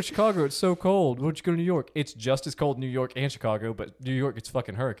would you want to go to Chicago? It's so cold. Why would you go to New York? It's just as cold in New York and Chicago, but New York gets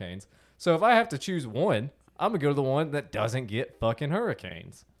fucking hurricanes. So if I have to choose one, I'm gonna go to the one that doesn't get fucking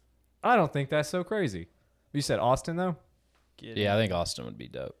hurricanes. I don't think that's so crazy. You said Austin though? Yeah, I think Austin would be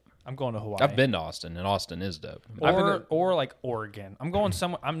dope. I'm going to Hawaii. I've been to Austin, and Austin is dope. I've been to- or like Oregon. I'm going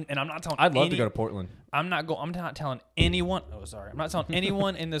somewhere. I'm not telling. I'd love to go to Portland. I'm not telling anyone. Oh, sorry. I'm not telling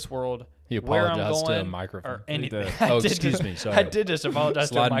anyone in this world He where I'm apologized going to a microphone. or anything. did. I Oh, did excuse just- me, sorry. I did just apologize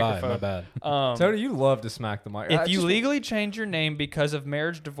to the Sliding by, microphone. my bad. Tony, you love to smack the mic. If you legally change your name because of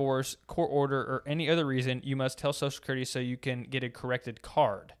marriage, divorce, court order, or any other reason, you must tell Social Security so you can get a corrected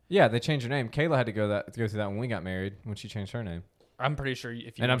card. yeah, they changed her name. Kayla had to go through that when we got married when she changed her name, I'm pretty sure if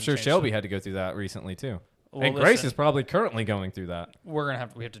you and I'm wanna sure change Shelby it- had to go through that recently too. Well, and Grace listen. is probably currently going through that. we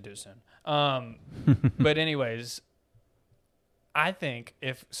have to do it soon. But anyways, I think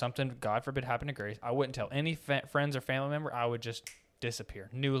if something, God forbid, happened to Grace, I wouldn't tell any friends or family member. I would just disappear.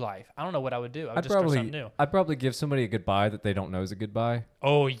 New life. I don't know what I would do. I would just start something new. I'd probably give somebody a goodbye that they don't know is a goodbye.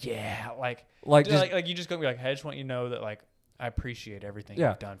 Oh yeah, like Like you just go be like, hey, I just want you to know that like I appreciate everything Yeah,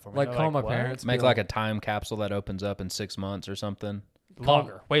 you've done for me. like They're call my "What?" parents. Make be like a time capsule that opens up in 6 months or something.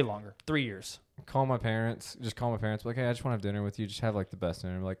 Longer, way longer, 3 years. call my parents. Just call my parents. Be like, hey, I just want to have dinner with you. Just have like the best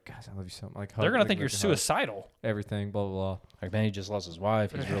dinner. Like, guys, I love you so much. Like, hug, They're gonna like, think you're hug, suicidal. everything. Blah blah blah. Like, man, he just lost his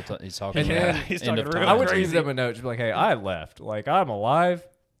wife. He's real. He's talking. And about then- He's end talking of real time. I would crazy. leave them a note. Just be like, hey, I left. Like, I'm alive,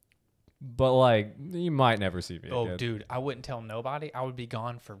 but like, you might never see me Oh, again. dude, I wouldn't tell nobody. I would be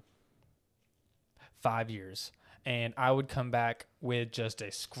gone for 5 years, and I would come back with just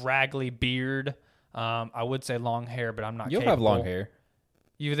a scraggly beard. I would say long hair, but I'm not. You'll have capable. long hair.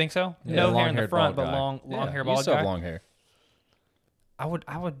 You think so? Yeah, No hair in the long-haired front, bald but guy. long Yeah, hair you bald still guy. have long hair. I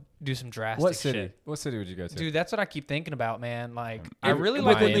would do some drastic What city? shit. What city would you go to? Dude, that's what I keep thinking about, man. Like, I Every- really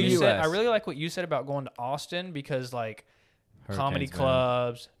like what within the you said. US. I really like what you said about going to Austin because, like, comedy Hurricanes, man.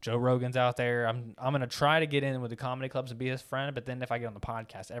 clubs. Joe Rogan's out there. I'm gonna try to get in with the comedy clubs and be his friend. But then if I get on the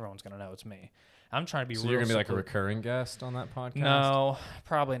podcast, everyone's gonna know it's me. I'm trying to be. So real you're gonna be like a secluded. recurring guest on that podcast? No,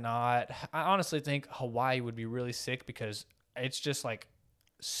 probably not. I honestly think Hawaii would be really sick because it's just like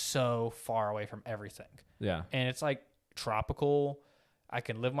so far away from everything, Yeah. and it's like tropical. I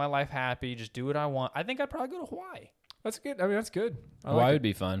can live my life happy, just do what I want. I think I'd probably go to Hawaii. That's good. I mean, that's good. I Hawaii like would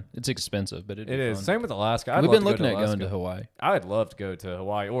be fun. It's expensive, but it it'd be is. fun. Same with Alaska. I'd We've love been to go looking to at going to Alaska. Hawaii. I'd love to go to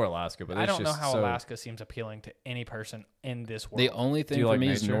Hawaii or Alaska, but I it's don't know just how so, Alaska seems appealing to any person in this world. The only thing you for like me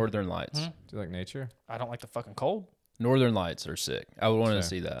is nature? Northern Lights. Hmm? Do you like nature? I don't like the fucking cold. Northern Lights are sick. I would want to Sure.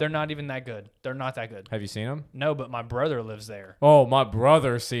 see that. They're not even that good. They're not that good. Have you seen them? No, but my brother lives there. Oh, my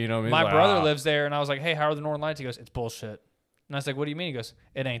brother's seen them. My brother lives there, and I was like, "Hey, how are the Northern Lights?" He goes, "It's bullshit." And I was like, "What do you mean?" He goes,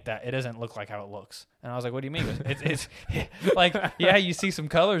 "It ain't that. It doesn't look like how it looks." And I was like, "What do you mean?" He goes, it's like, yeah, you see some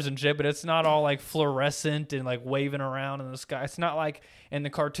colors and shit, but it's not all like fluorescent and like waving around in the sky. It's not like in the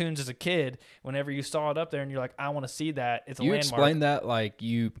cartoons as a kid. Whenever you saw it up there and you're like, "I want to see that," it's a You landmark. explain that like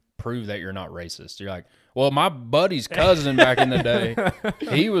you prove that you're not racist. You're like, well, my buddy's cousin back in the day,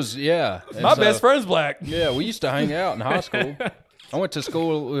 he was, yeah. And My so- best friend's black. Yeah, we used to hang out in high school. I went to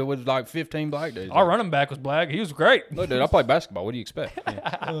school with like 15 black dudes. Our running back was black. He was great. Look, dude, I play basketball. What do you expect?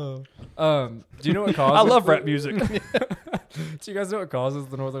 Yeah. Do you know what caused I it? love rap music. Do you guys know what causes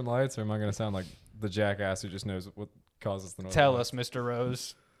the Northern Lights, or am I going to sound like the jackass who just knows what causes the Northern Tell Lights? us, Mr.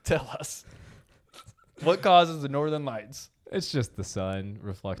 Rose. Tell us. What causes the Northern Lights? It's just the sun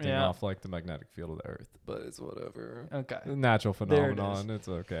reflecting Yeah. off like the magnetic field of the Earth, but it's whatever. Okay. A natural There it is. phenomenon. It's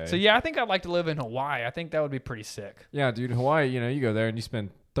okay. So yeah, I think I'd like to live in Hawaii. I think that would be pretty sick. Yeah, dude, Hawaii, you go there and you spend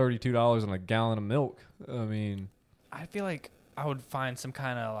 $32 on a gallon of milk. I mean, I feel like I would find some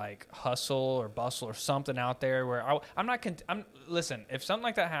kind of like hustle or bustle or something out there where I'm not. Listen, if something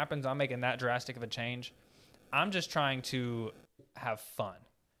like that happens, I'm making that drastic of a change. I'm just trying to have fun.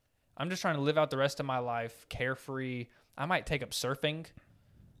 I'm just trying to live out the rest of my life carefree. I might take up surfing.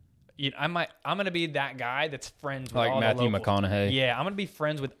 I'm gonna be that guy that's friends with Like all Matthew the locals. McConaughey. Yeah, I'm gonna be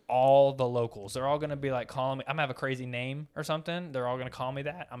friends with all the locals. They're all gonna be like calling me. I'm gonna have a crazy name or something. They're all gonna call me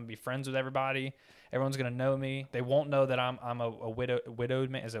that. I'm gonna be friends with everybody. Everyone's gonna know me. They won't know that I'm a widowed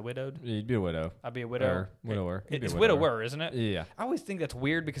man. Is it widowed? you'd be a widow. I'd be a widow. Or widower. You'd be a It's widower. widower, isn't it? Yeah. I always think that's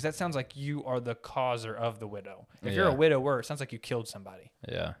weird because that sounds like you are the causer of the widow. If Yeah. you're a widower, it sounds like you killed somebody.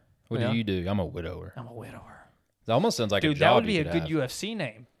 Yeah. What Yeah. do you do? I'm a widower. I'm a widower. It almost sounds like a Dude, job that would be you a could good have. UFC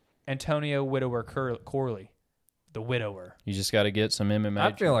name. Antonio Widower Corley. The widower. You just got to get some MMA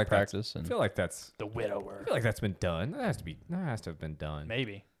I feel like practice. I And feel like that's. The widower. I feel like that's been done. That has to have been done.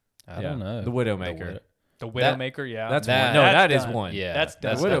 Maybe. I don't know. The Widowmaker. The widowmaker, yeah. That's That- one. No, that's that is done. one. Yeah. That's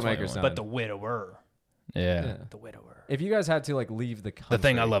done. The Widowmaker's definitely done. But the widower. Yeah. Yeah. The widower. If you guys had to like leave the country, The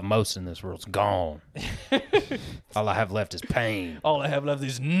thing I love most in this world's gone. All I have left is pain, All I have left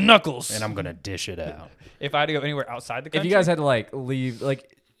is knuckles. and I'm gonna dish it out. If I had to go anywhere outside the if country. you guys had to like leave,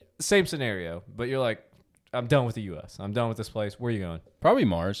 like same scenario, but you're like, I'm done with the U.S. I'm done with this place. Where are you going? Probably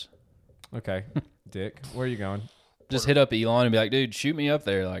Mars. Okay, Dick, where are you going? Just hit up Elon and be like, dude, shoot me up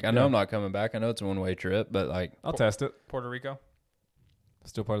there. Like, I know I'm not coming back. I know it's a one-way trip, but like, I'll test it. Puerto Rico.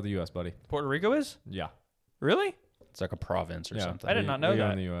 Still part of the U.S., buddy. Puerto Rico is? Yeah. Really? it's like a province or Yeah. something. I did not know we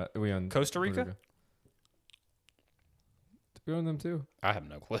that. Own the U.S. We own Costa Puerto Rica? We own them too. I have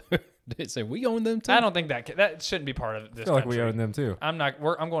no clue. They say we own them too. I don't think that shouldn't be part of I this feel like country. we own them too. I'm not.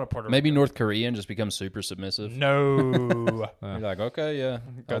 I'm going to Puerto Maybe Rico. North Korea and just become super submissive. No. You're like, okay, yeah,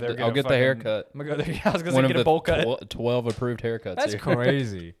 Go there, I'll a get the fucking- haircut. I'm gonna go there. I was gonna One say of get the a bowl cut. 12 approved haircuts. That's here.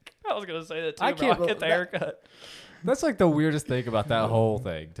 crazy. I was gonna say that too. I but can't I'll get the that- haircut. That's like the weirdest thing about that whole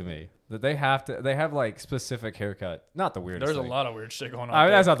thing to me. That they have like specific haircut. Not the weirdest There's a thing. lot of weird shit going on. I mean,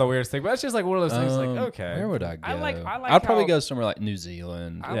 there. that's not the weirdest thing, but that's just like one of those things. Like, Um, okay, where would I go? I like I'd probably how- go somewhere like New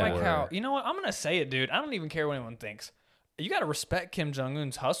Zealand. I Yeah. like how you know what I'm gonna say it, dude. I don't even care what anyone thinks. You gotta respect Kim Jong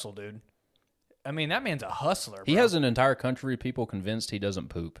Un's hustle, dude. I mean, that man's a hustler. Bro. He has an entire country of people convinced he doesn't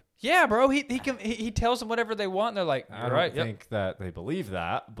poop. Yeah, bro. He tells them whatever they want. And they're like, I "You're don't right." Yep. think that they believe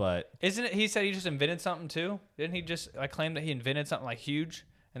that, but Isn't it? He said he just invented something too. Didn't he just like claim that he invented something like huge?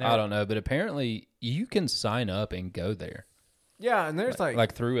 And they I were- don't know, but apparently you can sign up and go there, yeah, and there's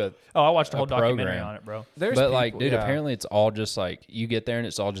like through a. Oh, I watched a whole documentary program. on it, bro. there's But people, like, dude, yeah. apparently it's all just like you get there and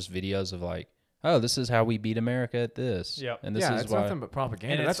it's all just videos of like, oh, this is how we beat America at this. Yep. And this yeah, is it's why. nothing but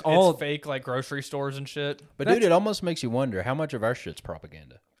propaganda. And That's it's all. fake, like grocery stores and shit. But That's- dude, it almost makes you wonder how much of our shit's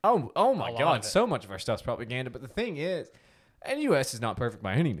propaganda. Oh my lot god, of it. so much of our stuff's propaganda. But the thing is, and U.S. is not perfect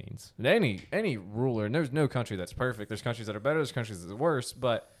by any means. And any ruler, and there's no country that's perfect. There's countries that are better. There's countries that are worse.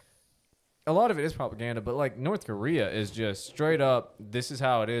 But a lot of it is propaganda. But like North Korea is just straight up. This is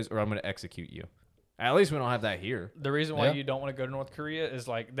how it is, or I'm going to execute you. At least we don't have that here. The reason why Yeah. you don't want to go to North Korea is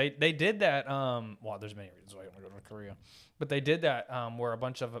like they did that. Well, there's many reasons why you want to go to North Korea, but they did that where a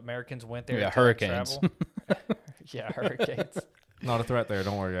bunch of Americans went there. Yeah, to hurricanes. travel. Yeah, hurricanes. Not a threat there.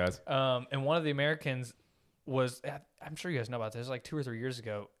 Don't worry, guys. And one of the Americans was, I'm sure you guys know about this, like 2 or 3 years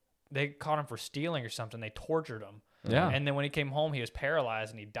ago. They caught him for stealing or something. They tortured him. Yeah. And then when he came home, he was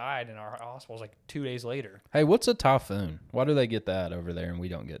paralyzed and he died in our hospitals like 2 days later. Hey, what's a typhoon? Why do they get that over there and we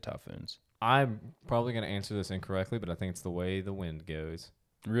don't get typhoons? I'm probably going to answer this incorrectly, but I think it's the way the wind goes.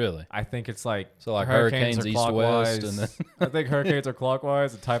 Really? I think it's like So like hurricanes are east to west, clockwise. and then I think hurricanes are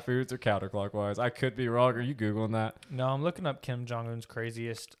clockwise and typhoons are counterclockwise. I could be wrong. Are you googling that? No, I'm looking up Kim Jong Un's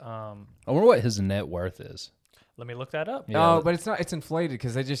craziest. I wonder what his net worth is. Let me look that up. Yeah. No, but it's not. It's inflated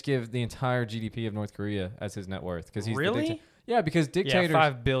because they just give the entire GDP of North Korea as his net worth. Because he's the Really? yeah, because dictators,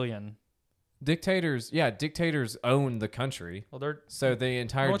 Yeah, $5 billion. dictators own the country. Well, they're So the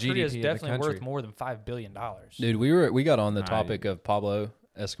entire North Korea GDP is of the definitely country. worth more than $5 billion. Dude, we got on the I- topic of Pablo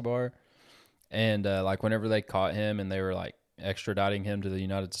Escobar, and like whenever they caught him and they were like extraditing him to the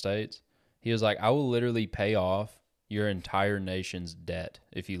United States, he was like, "I will literally pay off your entire nation's debt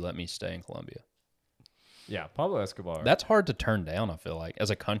if you let me stay in Colombia." Yeah, Pablo Escobar. That's hard to turn down, I feel like, as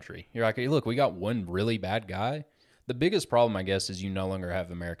a country. You're like, hey, look, we got one really bad guy. The biggest problem, I guess, is you no longer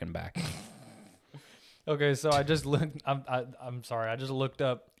have American backing. Okay, so I just looked. I'm sorry. I just looked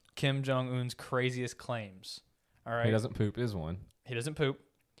up Kim Jong Un's craziest claims. All right, He doesn't poop is one. He doesn't poop.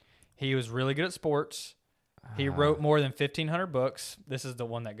 He was really good at sports. He wrote more than 1,500 books. This is the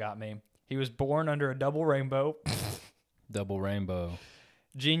one that got me. He was born under a double rainbow. Double rainbow.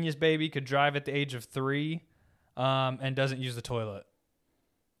 Genius baby, could drive at the age of 3, and doesn't use the toilet.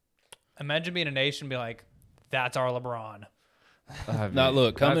 Imagine being a nation and be like, that's our LeBron. Now,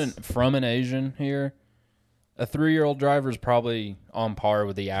 look, coming from an Asian here, a 3-year-old driver is probably on par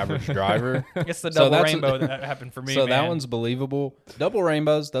with the average driver. It's the So double that's- rainbow that happened for me, So man. that one's believable. Double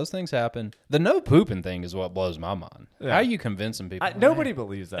rainbows, those things happen. The no pooping thing is what blows my mind. Yeah. How are you convincing people? Nobody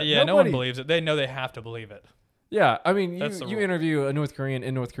believes that. Yeah, no one Nobody- believes it. They know they have to believe it. Yeah, I mean, That's the you rule. interview a North Korean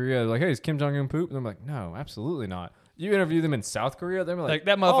in North Korea, they're like, hey, is Kim Jong Un poop? And I'm like, no, absolutely not. You interview them in South Korea, they're Like, like,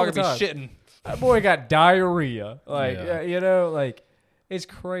 that all the motherfucker be time, shitting. That boy got diarrhea. Like, Yeah. you know, like, it's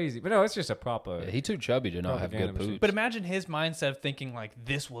crazy. But no, it's just a proper. Yeah, he too chubby to not have Propaganda good machine. poop. But imagine his mindset of thinking like,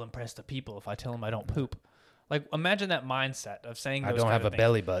 this will impress the people if I tell them I don't poop. Like, imagine that mindset of saying I those don't kind have of a things.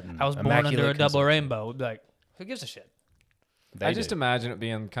 belly button. I was born Immaculate under a double conception. rainbow. We'd be like, who gives a shit? They I just do. imagine it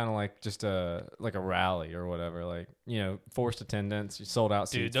being kind of like just a rally or whatever, like, you know, forced attendance, you sold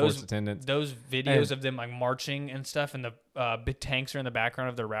out Dude, seats, forced attendance. those videos of them like marching and stuff, and the big tanks are in the background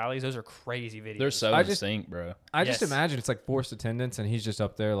of their rallies. Those are crazy videos. They're so I in just- sync, bro. I just Yes. imagine it's like forced attendance, and he's just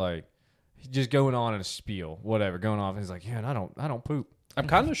up there like, just going on in a spiel, whatever, going off. And he's like, yeah, and I don't poop. I'm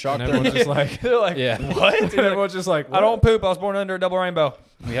kind of shocked And that everyone's just like, They're like, Yeah. what? and everyone's just like, I don't poop. I was born under a double rainbow.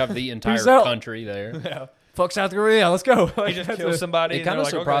 we have the entire Peace out. country there. Yeah. fuck South Korea, let's go. He Like, just that's kills a- somebody. It and kind they're of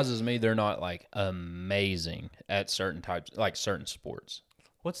like, okay. surprises me they're not like amazing at certain types, like certain sports.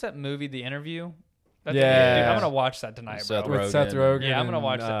 What's that movie, The Interview? That's Yeah. Dude, I'm gonna watch that tonight, Seth bro. Rogen. with Seth Rogen. Yeah, I'm gonna and,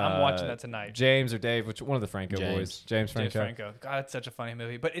 watch that. I'm watching that tonight. James or Dave, which one of the Franco James. boys? James Franco. James Franco. God, it's such a funny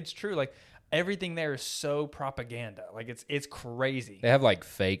movie. But it's true. Like, everything there is so propaganda. Like, it's crazy. They have like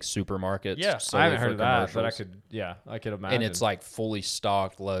fake supermarkets. Yeah. I solely haven't for heard of that, but I commercials. could imagine. And it's like fully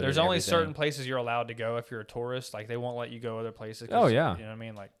stocked, loaded. There's only everything. certain places you're allowed to go if you're a tourist. Like, they won't let you go other places. 'cause, Oh, yeah. You know what I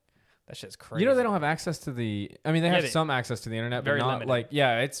mean? Like, that shit's crazy. you know, they don't have access to the. I mean, they have they- some access to the internet, but very not limited. like.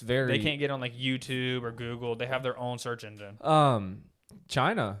 Yeah, it's very. They can't get on like YouTube or Google. They have their own search engine.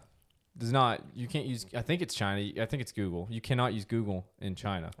 China does not. You can't use. I think it's China. I think it's Google. You cannot use Google in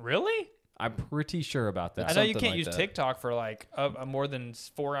China. Really? I'm pretty sure about that. I know you something can't like use that. TikTok for like more than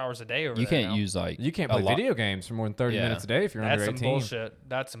 4 hours a day over You there can't now. use like You can't a play lot- video games for more than 30 Yeah. minutes a day if you're That's under some 18. bullshit.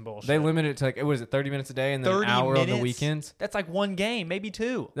 That's some bullshit. They limit it to like, what is it, 30 minutes a day and then an 30 hour on the minutes? weekends? That's like one game, maybe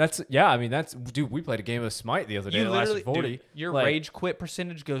 2. That's, yeah, I mean, that's, dude, we played a game of Smite the other day You that lasted literally, 40. dude, your Like, rage quit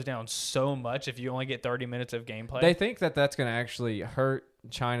percentage goes down so much if you only get 30 minutes of gameplay. They think that that's going to actually hurt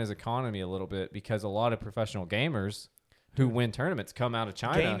China's economy a little bit because a lot of professional gamers who win tournaments come out of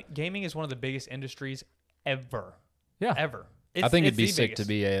China. Gaming is one of the biggest industries ever. Yeah. Ever. I think it'd it's be the sick to biggest.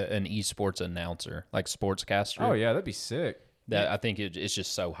 be an esports announcer, like sportscaster. Oh, yeah, that'd be sick. That I think it's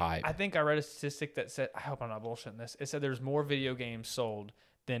just so hype. I think I read a statistic that said, I hope I'm not bullshitting this. It said there's more video games sold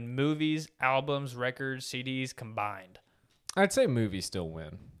than movies, albums, records, CDs combined. I'd say movies still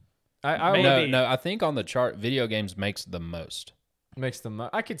win. I Maybe. would, no, I think on the chart, video games makes the most. makes them.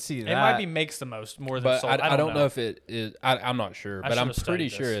 I could see that. It might be makes the most more than But sold. I don't know if it is. I'm not sure, I but I'm should've pretty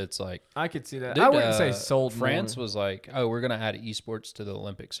studied sure this. it's like. I could see that. Dude, I wouldn't say sold. France more. was like, oh, we're gonna add esports to the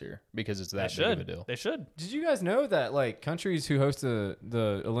Olympics here because it's They that big of a should. deal. They should. Did you guys know that like countries who host the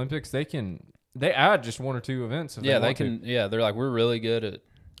Olympics, they add just 1 or 2 events? If Yeah, they want to. can. Yeah, they're like, we're really good at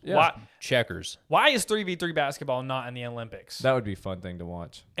Yeah, Why, checkers. why is 3v3 basketball not in the Olympics? that would be a fun thing to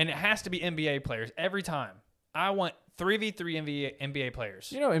watch. And it has to be NBA players every time. I want 3v3 NBA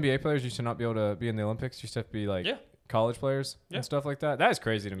players. You know, NBA players used to not be able to be in the Olympics. Used to have to be like Yeah. college players Yeah. and stuff like that. That is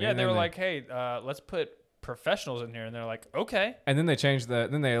crazy to me. Yeah, And they then were like, hey, let's put professionals in here. And they're like, okay. and then they changed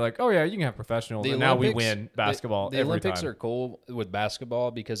that. Then they're like, oh yeah, you can have professionals. The And now we Olympics- win basketball. The every Olympics time. are cool with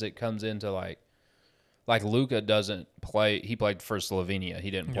basketball because it comes into like Luka doesn't play. He played for Slovenia.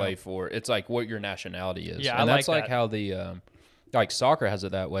 He didn't play for. It's like what your nationality is. Yeah, and I that's like like that. how the like soccer has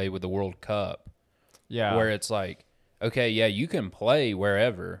it that way with the World Cup, yeah. where it's like, okay, yeah, you can play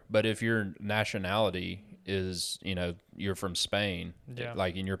wherever, but if your nationality is, you're from Spain, Yeah.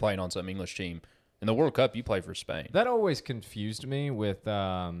 like, and you're playing on some English team, in the World Cup you play for Spain. that always confused me with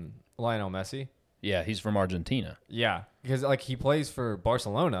Lionel Messi. Yeah, he's from Argentina. Yeah, because like he plays for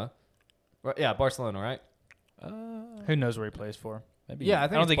Barcelona. Yeah, Barcelona, right? Who knows where he plays for? Maybe. Yeah, I I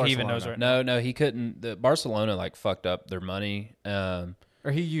think don't it's think he even Barcelona. knows right No, he couldn't. The Barcelona like fucked up their money. Or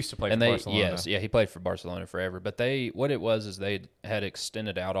he used to play And for they, Barcelona. yeah, he played for Barcelona forever. But what it was is they had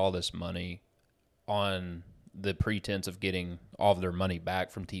extended out all this money on the pretense of getting all of their money back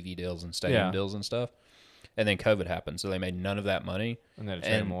from TV deals and stadium Yeah. deals and stuff. and then COVID happened, so they made none of that money. And then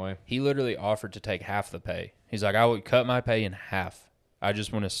trade him away. He literally offered to take half the pay. He's like, I would cut my pay in half. I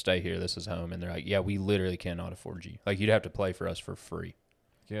just want to stay here. This is home. And they're like, yeah, we literally cannot afford you. Like, you'd have to play for us for free.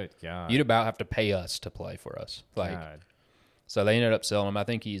 Good God. You'd about have to pay us to play for us. Like, God. so they ended up selling him. I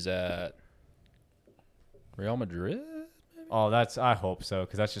think he's at Real Madrid. Oh, I hope so,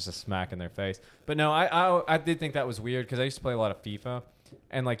 because that's just a smack in their face. But no, I did think that was weird because I used to play a lot of FIFA,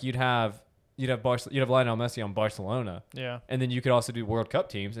 and like you'd have Lionel Messi on Barcelona, Yeah. and then you could also do World Cup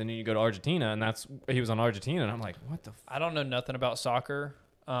teams, and then you go to Argentina, and he was on Argentina, and I'm like, what the? I don't know nothing about soccer,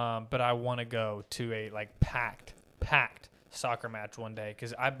 but I want to go to a like packed soccer match one day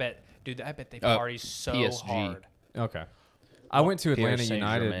because I bet they party so PSG. hard. Okay. I went to Pierre Atlanta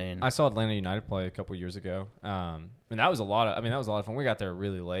United. Saint-Germain. I saw Atlanta United play a couple years ago, and that was a lot of fun. We got there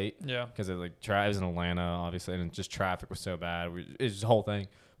really late. Yeah. Because it was in Atlanta, obviously, and just traffic was so bad. It was the whole thing.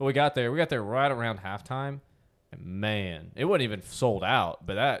 But we got there right around halftime, and man, it wasn't even sold out.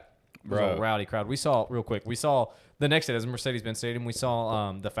 But that was a rowdy crowd. We saw the next day, as Mercedes-Benz Stadium. We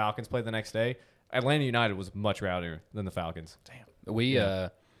saw the Falcons play the next day. Atlanta United was much rowdier than the Falcons. Damn. We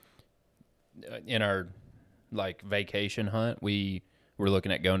in our like vacation hunt, we were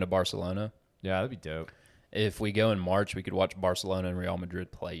looking at going to Barcelona. Yeah, that'd be dope. If we go in March, we could watch Barcelona and Real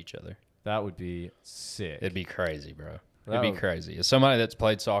Madrid play each other. That would be sick. It'd be crazy, bro. That It'd be would- crazy. As somebody that's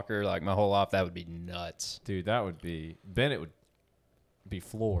played soccer like my whole life, that would be nuts. Dude, that would be Bennett would be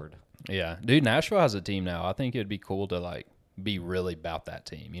floored. Yeah, dude. Nashville has a team now. I think it'd be cool to like be really about that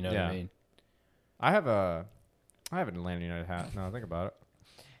team. You know what I Yeah. mean? I have an Atlanta United hat. Now I think about it,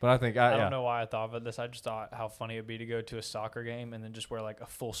 but I think I don't know why I thought of this. I just thought how funny it'd be to go to a soccer game and then just wear like a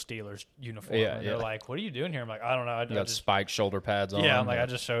full Steelers uniform. Yeah, and yeah. they're like, "What are you doing here?" I'm like, "I don't know." I You got just spiked shoulder pads on. yeah. I'm like, I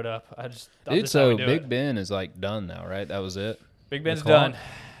just showed up. I just thought Dude, this is how we so do Big it. Ben is like done now, right? That was it. Big Ben's clock. done.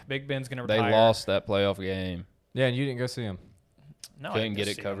 Big Ben's gonna They retire. lost that playoff game. Yeah, and you didn't go see him. No, I Couldn't didn't get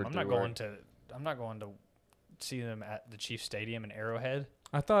go it see covered them. I'm through not going to see them at the Chiefs Stadium in Arrowhead.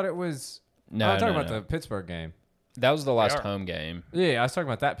 I thought it was. No, I'm talking no, about no. the Pittsburgh game. That was the last are. home game. Yeah, I was talking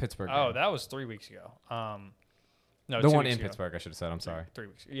about that Pittsburgh game. Oh, that was 3 weeks ago. No, the 2 one weeks in ago. Pittsburgh. I should have said. I'm sorry. 3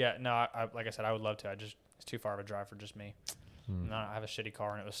 weeks. Yeah, no, I like I said, I would love to. It's too far of a drive for just me. Hmm. No, I have a shitty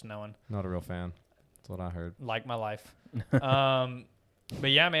car and it was snowing. Not a real fan. That's what I heard. Like my life. But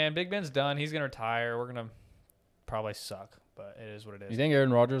yeah, man, Big Ben's done. He's gonna retire. We're gonna probably suck, but it is what it is. You think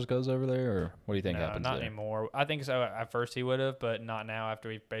Aaron Rodgers goes over there, or what do you think No, happens not there? anymore. I think so. At first he would have, but not now. After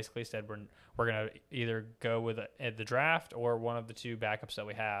we basically said we're gonna either go with the draft or one of the two backups that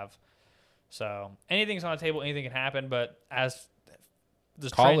we have. So anything's on the table. Anything can happen. But as the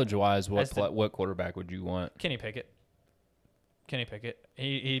College wise, as the- what quarterback would you want? Kenny Pickett.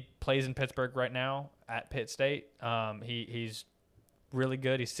 He plays in Pittsburgh right now at Pitt State. He's really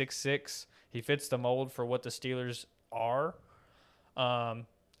good. He's 6'6". He fits the mold for what the Steelers are.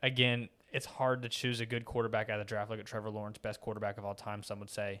 Again, it's hard to choose a good quarterback out of the draft. Look at Trevor Lawrence, best quarterback of all time, some would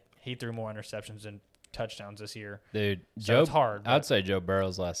say. He threw more interceptions than touchdowns this year. Dude, So it's hard. I'd but say Joe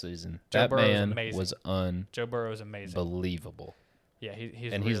Burrow's last season. Joe That Burrow's man amazing. was Joe Burrow is amazing. unbelievable. Yeah, he's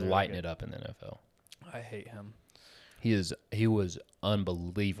and really, he's really lighting good. it up in the NFL. I hate him. He was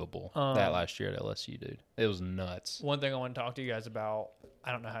unbelievable Um, that last year at LSU, dude. It was nuts. One thing I want to talk to you guys about,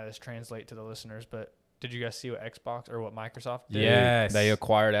 I don't know how this translates to the listeners, but did you guys see what Xbox or what Microsoft did? Yes. They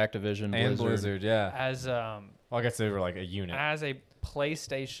acquired Activision And Blizzard. Blizzard, yeah. As Well, I guess they were like a unit. as a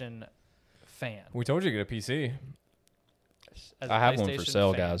PlayStation fan. We told you to get a PC. As a I have one for PlayStation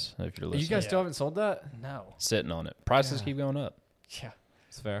sale, fan- guys. If you're You listening, guys still Yeah. haven't sold that? No. sitting on it. Prices Yeah. keep going up. Yeah.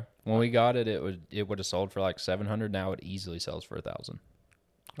 It's fair. When we got it, it would have sold for like 700. Now it easily sells for 1,000.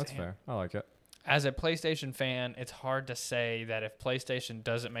 That's Damn. fair. I like it. As a PlayStation fan, it's hard to say that if PlayStation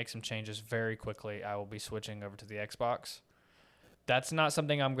doesn't make some changes very quickly, I will be switching over to the Xbox. That's not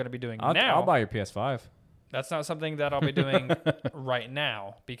something I'm going to be doing now. I'll buy your PS5. That's not something that I'll be doing right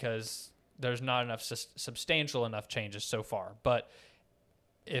now because there's not enough substantial enough changes so far. But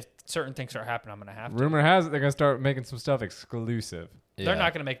if certain things start happening, I'm going to have to. Rumor has it they're gonna start making some stuff exclusive. They're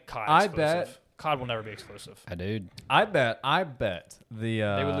not going to make COD I exclusive. bet- COD will never be exclusive. Dude. I bet the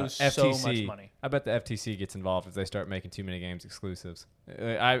They would lose FTC, so much money. I bet the FTC gets involved if they start making too many games exclusives.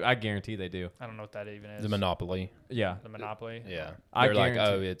 I guarantee they do. I don't know what that even is. The Monopoly. Yeah. The Monopoly. Yeah. I They're like,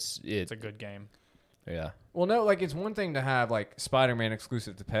 guarantee- oh, it's It's a good game. yeah. Well, no, like it's one thing to have like Spider-Man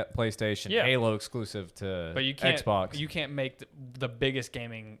exclusive to PlayStation, Yeah. Halo exclusive to But you can't Xbox. You can't make the biggest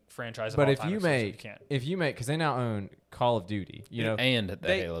gaming franchise of But all if time you exclusive. make, You can't. because they now own Call of Duty, you know, and the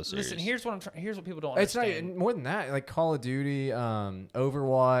Halo series. Listen, here's what here's what people don't it's not understand. even more than that. Like Call of Duty,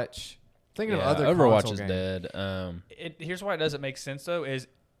 Overwatch. Thinking of Yeah, other Overwatch console is games. dead. Here's why it doesn't make sense though is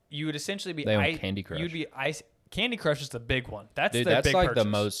you would essentially be They own Candy Crush. You'd be ice. Candy Crush is the big one. That's Dude, the that's big like purchase. the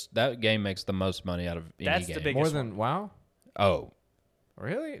most. That game makes the most money out of any That's game. the biggest More one. than WoW? Oh,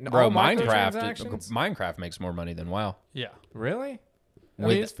 Really? No, bro, all Minecraft. microtransactions? Minecraft makes more money than WoW. Yeah. Really? I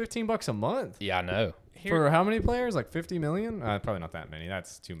With- mean, it's $15 a month. Yeah, I know. For how many players? Like 50 million? Probably not that many.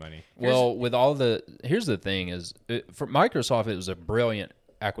 That's too many. Well, with all the here's the thing is for Microsoft, it was a brilliant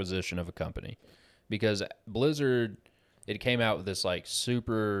acquisition of a company because Blizzard, it came out with this like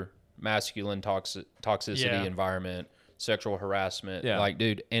super masculine toxicity Yeah. environment, sexual harassment. Yeah. Like,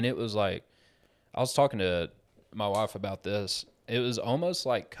 dude, and it was like I was talking to my wife about this. It was almost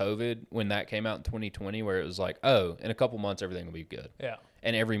like COVID when that came out in 2020, where it was like, oh, in a couple months everything will be good. Yeah.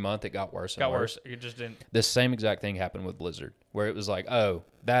 And every month it got worse. Got worse. You just didn't. The same exact thing happened with Blizzard, where it was like, oh,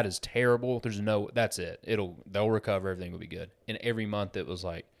 that is terrible. That's it. They'll recover. Everything will be good. And every month it was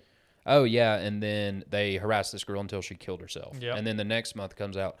like, oh yeah. And then they harassed this girl until she killed herself. Yep. And then the next month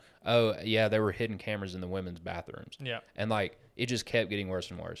comes out, oh yeah, there were hidden cameras in the women's bathrooms. Yeah. And like, it just kept getting worse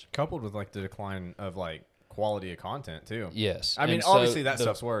and worse. Coupled with like the decline of like quality of content too. Yes. I mean, And so obviously that the-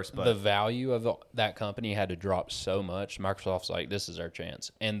 stuff's worse, but the value of that company had to drop so much. Microsoft's like, this is our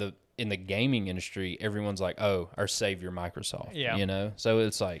chance. And in the gaming industry, everyone's like, oh, our savior Microsoft. Yeah. You know? So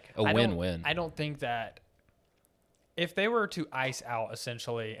it's like a win-win. I don't think that if they were to ice out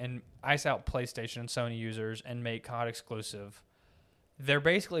essentially and ice out PlayStation and Sony users and make COD exclusive, they're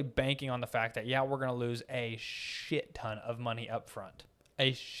basically banking on the fact that, yeah, we're going to lose a shit ton of money up front.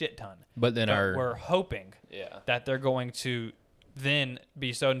 A shit ton. But then we're hoping yeah. that they're going to then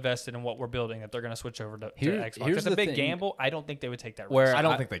be so invested in what we're building that they're going to switch over to Xbox. Here's It's a the big thing. gamble. I don't think they would take that risk. Where I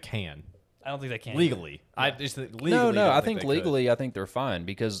don't I- think they can I don't think they can. legally. I just legally. No, don't I think they could. legally, I think they're fine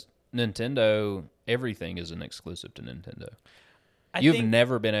because Nintendo, everything is an exclusive to Nintendo. You've think,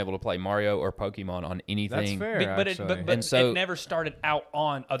 never been able to play Mario or Pokemon on anything. That's fair. but actually. And so- it never started out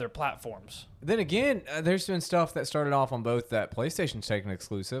on other platforms. Then again, there's been stuff that started off on both that PlayStation's taken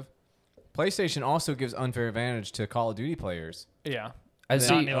exclusive. PlayStation also gives unfair advantage to Call of Duty players. Yeah. I Not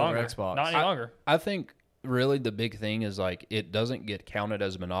see. Not any over longer. Xbox. Not any longer. I think really the big thing is like it doesn't get counted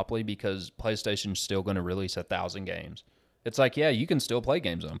as a monopoly because PlayStation's still going to release 1,000 games. It's like, yeah, you can still play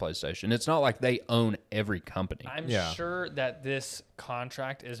games on PlayStation. It's not like they own every company. I'm Yeah. sure that this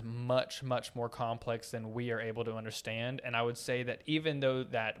contract is much, much more complex than we are able to understand. And I would say that even though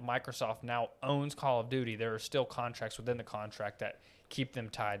that Microsoft now owns Call of Duty, there are still contracts within the contract that keep them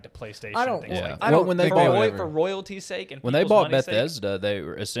tied to PlayStation. I don't. and things Yeah. like that. I Well, don't when they think bought- would For, ever- for royalty's sake and When they people's bought money's sake, Bethesda, they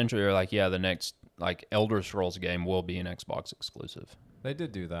were essentially were like, yeah, the next like Elder Scrolls game will be an Xbox exclusive. They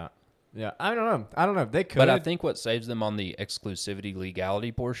did do that. Yeah, I don't know. They could. But I think what saves them on the exclusivity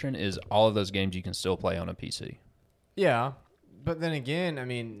legality portion is all of those games you can still play on a PC. Yeah, but then again, I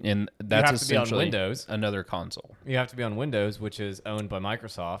mean, And that's have to be on essentially Windows. another console. you have to be on Windows, which is owned by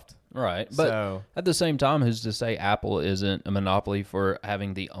Microsoft. Right. But So- at the same time, who's to say Apple isn't a monopoly for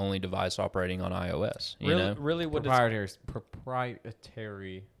having the only device operating on iOS? You know? really what it's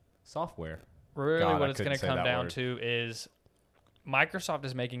Proprietary software. Really, God, what I it's going couldn't to say come that down word. to is Microsoft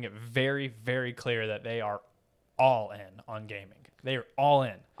is making it very, very clear that they are all in on gaming. They are all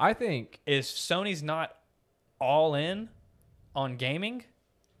in. I think If Sony's not all in on gaming,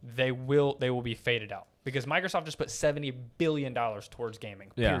 they will be faded out because Microsoft just put $70 billion towards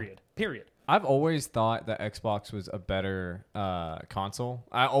gaming. Yeah. Period. I've always thought that Xbox was a better console.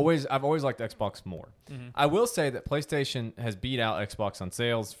 I've always liked Xbox more. Mm-hmm. I will say that PlayStation has beat out Xbox on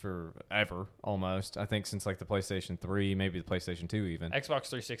sales forever, almost. I think since like the PlayStation 3, maybe the PlayStation 2 even. Xbox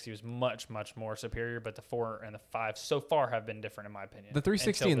 360 was much, much more superior, but the 4 and the 5 so far have been different in my opinion. The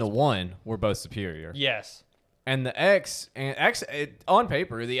 360 and Until the this- One were both superior. Yes. And the X on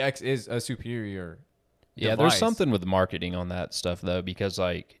paper, the X is a superior. Yeah, device. there's something with marketing on that stuff though, because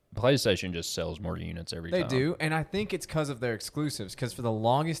like PlayStation just sells more units every They time. do, and I think it's because of their exclusives. Because for the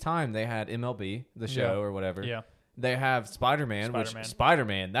longest time, they had MLB, the show Yeah. or whatever. Yeah. They have Spider-Man, Spider-Man. which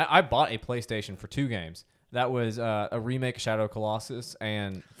Spider-Man. That I bought a PlayStation for 2 games. That was a remake of Shadow of Colossus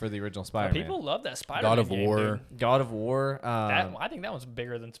and for the original Spider-Man. People love that Spider-Man God of game, War. dude. God of War. I think that one's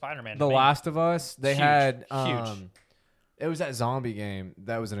bigger than Spider-Man. to The me. Last of Us. They Huge. had Huge. It was that zombie game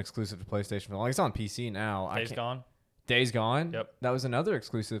that was an exclusive to PlayStation for long. It's on PC now. Days Gone. Days Gone. Yep. That was another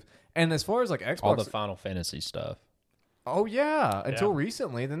exclusive. And as far as like Xbox, All the Final Fantasy stuff. oh yeah, until Yeah.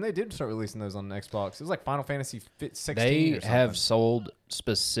 recently, then they did start releasing those on Xbox. It was like Final Fantasy 16. They or have something. sold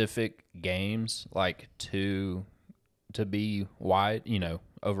specific games like to be wide,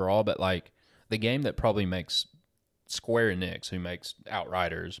 overall, but like the game that probably makes Square Enix, who makes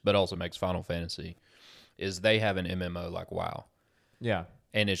Outriders, but also makes Final Fantasy, is they have an MMO like WoW. Yeah.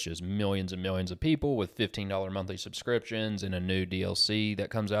 and it's just millions and millions of people with $15 monthly subscriptions and a new DLC that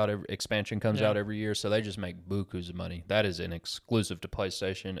comes out, expansion comes out every year. So they just make bukus of money. That is an exclusive to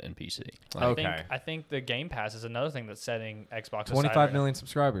PlayStation and PC. Like, Okay. I think the Game Pass is another thing that's setting Xbox aside 25 right million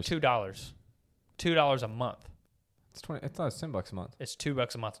subscribers. now. $2 a month. It's $10 a month. It's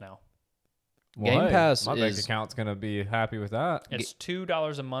 $2 a month now. Game Well, hey, Pass my bank is- account's gonna be happy with that. It's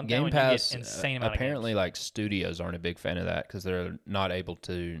 $2 a month now, Game and Pass, you get insane amount apparently, of games. like, studios aren't a big fan of that because they're not able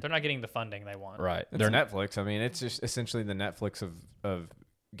to. They're not getting the funding they want. Right. It's They're Netflix. I mean, it's just essentially the Netflix of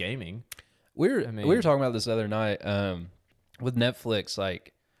gaming. We were I we mean- were talking about this the other night with Netflix.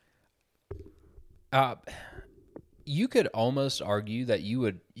 Like, you could almost argue that you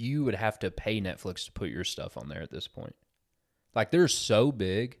would have to pay Netflix to put your stuff on there at this point. Like, they're so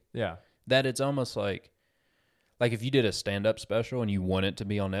big Yeah. that it's almost like if you did a stand-up special and you want it to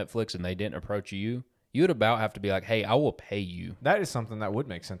be on Netflix and they didn't approach you, you would about have to be like, hey, I will pay you. That is something that would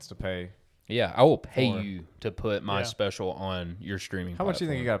make sense to pay. Yeah, I will pay For- you to put my Yeah. special on your streaming How much do you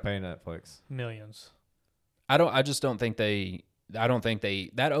think you platform. got to pay Netflix? Millions. I just don't think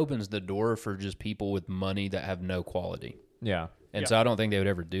that opens the door for just people with money that have no quality. Yeah. And Yeah. so I don't think they would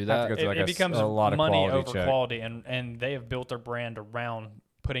ever do Have that. to go to like It a becomes a lot of money quality over check. quality, and they have built their brand around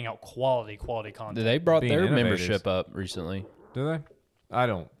putting out quality content. They brought Being their innovators. membership up recently. Do they? I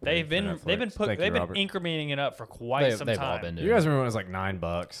don't. They've pay for been Netflix. Thank you, they've been Robert. incrementing it up for quite some They've time. all been doing You guys it. remember when it was like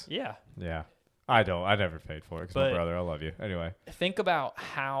 $9? Yeah. Yeah. I don't. I never paid for it because my But- brother. I love you. Anyway. Think about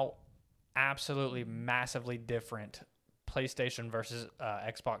how absolutely massively different PlayStation versus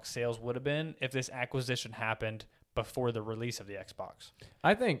Xbox sales would have been if this acquisition happened before the release of the Xbox.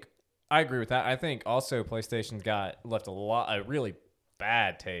 I think I agree with that. I think also PlayStation's left a really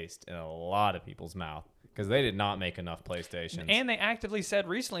bad taste in a lot of people's mouth because they did not make enough PlayStations. And they actively said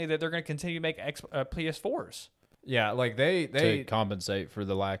recently that they're going to continue to make PS4s. yeah, like they to compensate for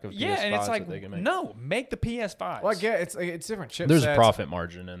the lack of Yeah, PS5s and it's like, that they can make. no, make the PS5s. Well, I get it's different chipsets. There's a profit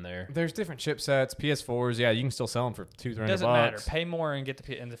margin in there. There's different chipsets. PS4s, yeah, you can still sell them for $200-$300. Doesn't matter. Pay more and get the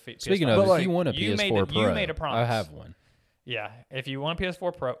PS5. Speaking But of, like, if you want a you PS4 made a- Pro, you made a I promise. have one. Yeah, if you want a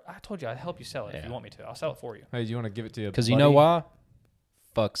PS4 Pro, I told you I'd help you sell it if Yeah. you want me to. I'll sell it for you. Hey, do you want to give it to you? Because you know why?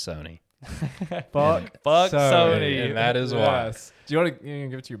 Fuck Sony. Fuck Sony. And that is why. Yes. Do you want to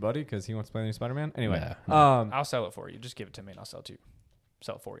give it to your buddy because he wants to play the new Spider-Man? Anyway, Nah. I'll sell it for you. Just give it to me and I'll sell it to you.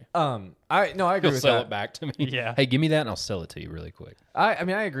 Sell it for you. I agree He'll with sell that. it back to me. Yeah. Hey, give me that and I'll sell it to you really quick. I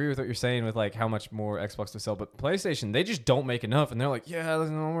mean, I agree with what you're saying with like how much more Xbox to sell, but PlayStation, they just don't make enough, and they're like, yeah, that's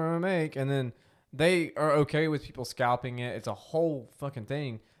not what we're gonna make, and then they are okay with people scalping it. It's a whole fucking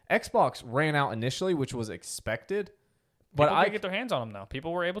thing. Xbox ran out initially, which was expected, but People I could get their hands on them though.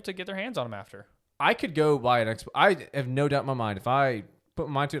 People were able to get their hands on them after. I could go buy an Xbox. I have no doubt in my mind if I put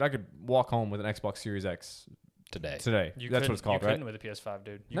my mind to it, I could walk home with an Xbox Series X Today. today. That's what it's called, you right? couldn't with a PS5,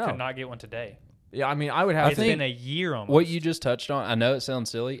 dude. You No. could not get one today. Yeah, I mean, I would have It's to. been a year almost. What you just touched on, I know it sounds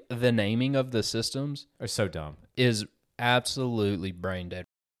silly. The naming of the systems They're so dumb. is absolutely brain dead,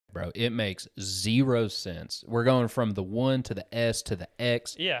 bro. It makes zero sense. We're going from the 1 to the S to the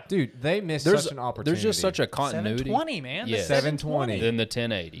X. Yeah. Dude, they missed There's such an opportunity. There's just such a continuity. 720, man. The Yes. 720. Then the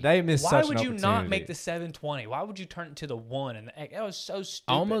 1080. They missed Why such would an you opportunity. not make the 720? Why would you turn it to the 1 and the X? That was so stupid.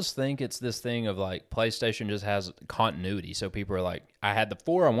 I almost think it's this thing of like PlayStation just has continuity. So people are like, I had the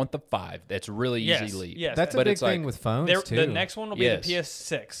 4, I want the 5. That's really Yes, easy leap. yes. That's a But big it's like- thing with phones too. The next one will be Yes. the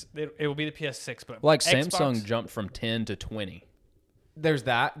PS6. It will be the PS6, but Like Xbox, Samsung jumped from 10 to 20. There's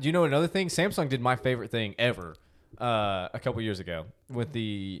that. Do you know another thing? Samsung did my favorite thing ever a couple years ago with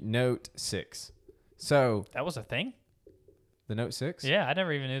the Note 6. So That was a thing. the Note 6. Yeah, I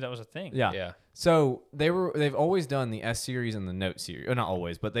never even knew that was a thing. Yeah. Yeah. So they've always done the S series and the Note series. Or not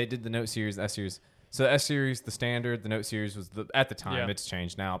always, but they did the Note series, the S series. So the S series, the standard, the Note series was at the time. Yeah. It's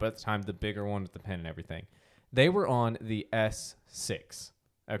changed now, but at the time the bigger one with the pen and everything. They were on the S6.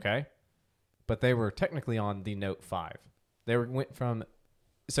 Okay, but they were technically on the Note 5. Went from,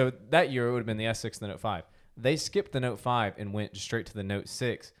 so that year it would have been the S6 and the Note 5. They skipped the Note 5 and went straight to the Note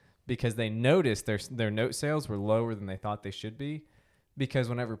 6 because they noticed their Note sales were lower than they thought they should be. Because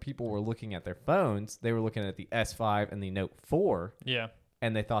whenever people were looking at their phones, they were looking at the S5 and the Note 4, Yeah.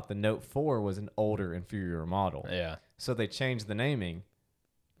 and they thought the Note 4 was an older, inferior model. Yeah. So they changed the naming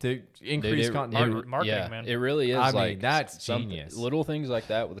to Dude, increase continuity. Marketing, yeah, man. It really is. I mean, like that's some genius. Little things like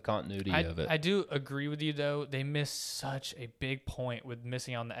that with the continuity of it. I do agree with you though. They missed such a big point with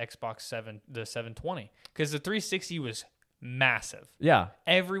missing on the Xbox 7, the 720, because the 360 was massive. Yeah,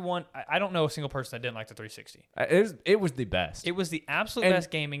 Everyone, I don't know a single person that didn't like the 360. it was the best. It was the absolute And- best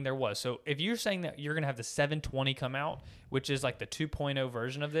gaming there was. So if you're saying that you're gonna have the 720 come out, which is like the 2.0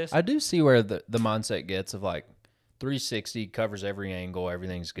 version of this, I do see where the mindset gets of like 360 covers every angle,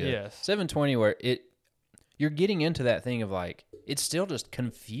 everything's good. Yes. 720 where you're getting into that thing of like it's still just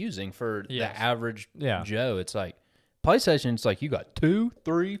confusing for Yes. the average Yeah. Joe. It's like PlayStation. It's like you got 2,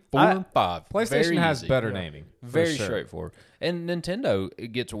 3, 4, and 5. PlayStation Very has easy. better naming. for Very sure. straightforward. And Nintendo,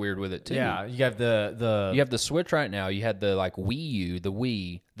 it gets weird with it too. Yeah, you have the You have the Switch right now. You had the like Wii U, the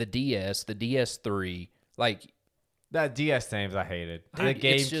Wii, the DS, the DS3. Like, that DS names I hated. The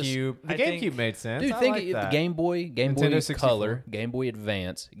it's just- GameCube. The I think- GameCube made sense. dude, I think like of that. the Game Boy Nintendo 64. Color, Game Boy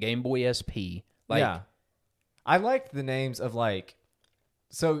Advance, Game Boy SP. Like, yeah, I liked the names of like.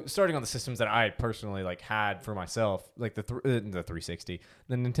 So starting on the systems that I personally like had for myself, like the 360,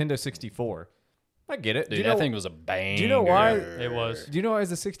 the Nintendo 64. I get it. dude, do you know, that thing was a banger. do you know why- It was Do you know why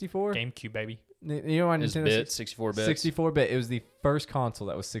it's a 64? GameCube, baby. You know why It's Nintendo bits, 64 bits. 64-bit. It was the first console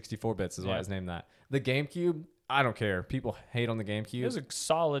that was 64 bits. Is why Yeah. it's named that. The GameCube. I don't care. People hate on the It GameCube. was a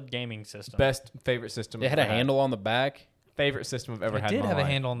solid gaming system. Best favorite system. It had a I've ever handle on the back. Favorite system I've ever It had. did in my have a life.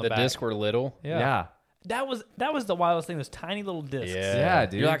 handle on the The back. discs were little. Yeah. That was the wildest thing. Those tiny little discs. Yeah,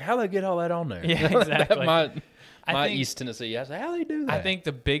 dude. You're like, how they get all that on there? Yeah, exactly. my I think- East Tennessee. I said, how they do that? I think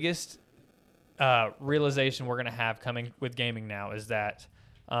the biggest realization we're gonna have coming with gaming now is that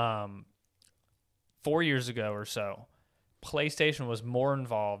 4 years ago or so, PlayStation was more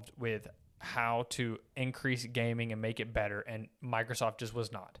involved with how to increase gaming and make it better, and Microsoft just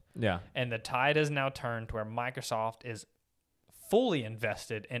was not. Yeah. And the tide has now turned to where Microsoft is fully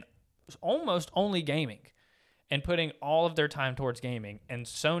invested in almost only gaming and putting all of their time towards gaming. And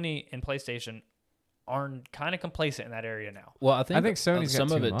Sony and PlayStation are kind of complacent in that area now. Well, I think Sony's got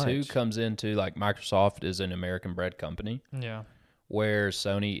some of too it too much. comes into like Microsoft is an American bred company, Yeah. where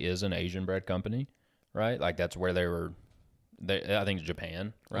Sony is an Asian bred company, right? Like that's where they were. I think it's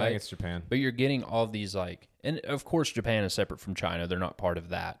Japan, I right? think it's Japan. But you're getting all these like, and of course Japan is separate from China; they're not part of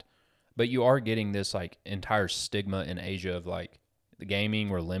that. But you are getting this like entire stigma in Asia of like the gaming.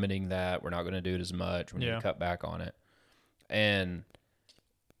 We're limiting that. We're not going to do it as much. We need Yeah. to cut back on it. And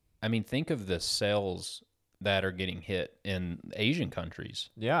I mean, think of the sales that are getting hit in Asian countries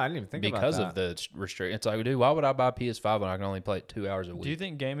Yeah, I didn't even think because about of the restriction. It's like, dude, why would I buy PS5 when I can only play it 2 hours a week? Do you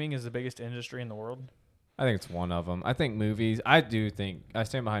think gaming is the biggest industry in the world? I think it's one of them. I think movies. I do think I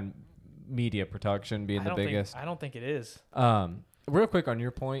stand behind media production being the biggest. I don't think it is. Real quick on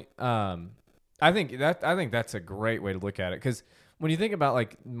your point, I think that's a great way to look at it because when you think about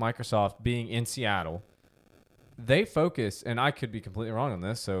like Microsoft being in Seattle, they focus, and I could be completely wrong on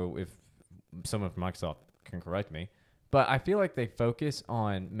this, so if someone from Microsoft can correct me, but I feel like they focus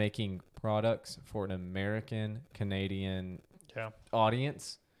on making products for an American Canadian Yeah.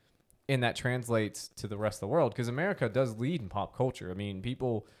 audience, and that translates to the rest of the world because America does lead in pop culture. I mean,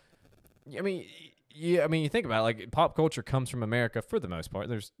 people. I mean, you think about it, like pop culture comes from America for the most part.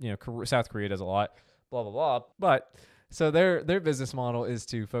 There's South Korea does a lot, blah blah blah. But so their business model is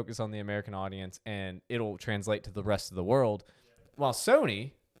to focus on the American audience, and it'll translate to the rest of the world. While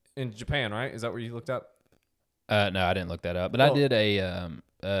Sony in Japan, right? Is that where you looked up? No, I didn't look that up, but I Well- did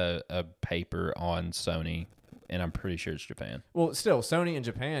a paper on Sony, and I'm pretty sure it's Japan. Well, still, Sony in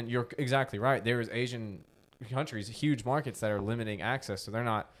Japan, you're exactly right. There's Asian countries, huge markets that are limiting access, so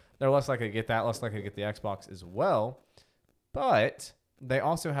they're less likely to get that, less likely to get the Xbox as well. But they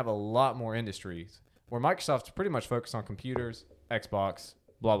also have a lot more industries where Microsoft's pretty much focused on computers, Xbox,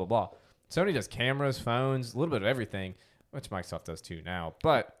 blah, blah, blah. Sony does cameras, phones, a little bit of everything, which Microsoft does too now.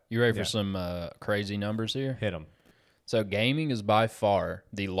 But You ready Yeah. for some crazy numbers here? hit them. So gaming is by far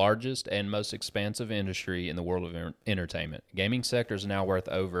the largest and most expansive industry in the world of entertainment. Gaming sector is now worth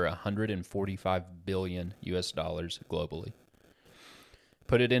over $145 billion US globally.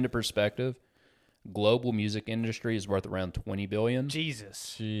 Put it into perspective, global music industry is worth around 20 billion.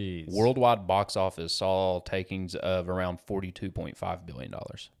 Jesus. Jeez. Worldwide box office saw takings of around $42.5 billion.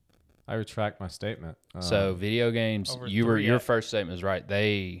 I retract my statement. So video games, Over your 3x. first statement is right.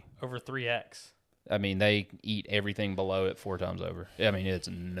 They Over 3x. eat everything below it 4 times over. I mean, it's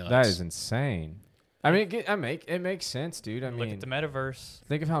nuts. that is insane. I mean, it makes sense, dude. I Look mean, at the metaverse.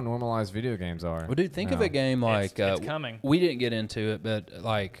 think of how normalized video games are. Well, dude, think of now. a game like It's coming. We didn't get into it, but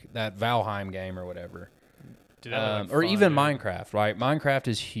like that Valheim game or whatever, Dude, that would be or fun, even dude. Minecraft. Right, Minecraft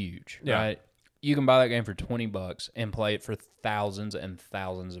is huge. Yeah. Right, you can buy that game for $20 and play it for thousands and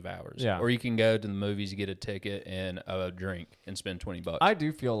thousands of hours. Yeah. Or you can go to the movies, get a ticket and a drink, and spend $20. I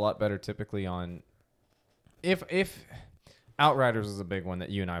do feel a lot better typically on if Outriders is a big one that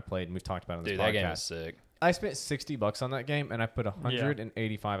you and I played and we've talked about on this Dude, podcast. that game is sick. I spent $60 on that game and I put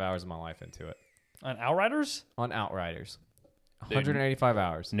 185 hours of my life into it On Outriders? on Outriders. Dude. 185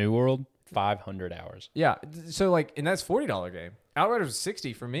 hours. New World, 500 hours. Yeah, so like, and that's $40 game. Outriders was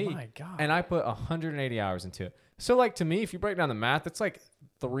 60 for me. My God. And I put 180 hours into it. So like to me, if you break down the math, it's like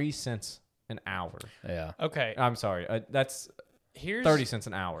 3 cents an hour. Yeah. Okay. I'm sorry. That's Here's 30 cents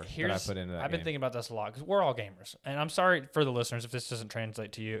an hour that I here's put into that I've been game. thinking about this a lot because we're all gamers, and I'm sorry for the listeners if this doesn't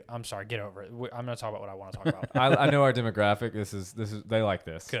translate to you. I'm sorry. Get over it. I'm going to talk about what I want to talk about. I know our demographic. This is they like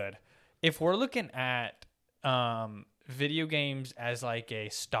this. Good. If we're looking at video games as like a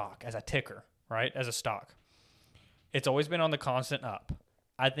stock, as a ticker, right? As a stock, it's always been on the constant up.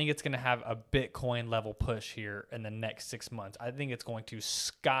 I think it's going to have a Bitcoin level push here in the next 6 months. I think it's going to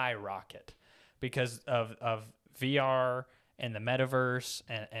skyrocket because of VR and the metaverse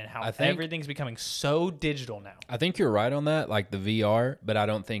and how I think- everything's becoming so digital now. I think you're right on that, like the VR, but I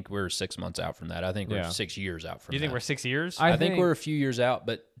don't think we're 6 months out from that. I think we're Yeah. 6 years out from Do you think that. we're 6 years? I think we're a few years out,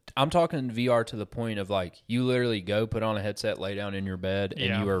 but I'm talking VR to the point of like you literally go put on a headset, lay down in your bed, and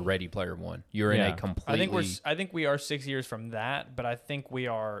Yeah. you are Ready Player One. You're in Yeah. a completely. I think we are 6 years from that, but I think we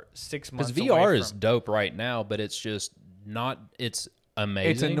are 6 months. Because away VR is from, dope right now, but it's just not. It's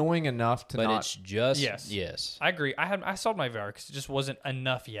amazing. It's annoying enough to but not. it's just Yes. I agree. I sold my VR because it just wasn't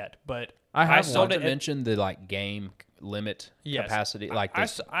enough yet, but I have sold Not it. to mention the like game limit Yes. capacity. Like I,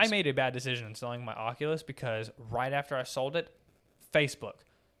 this, I made a bad decision in selling my Oculus because right after I sold it, Facebook,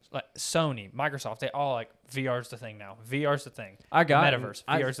 like Sony, Microsoft, they all like VR's the thing now. VR's the thing. I got Metaverse.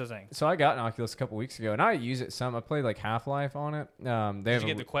 VR's the thing. So I got an Oculus a couple weeks ago, and I use it some. I played like Half-Life on it. They Did have you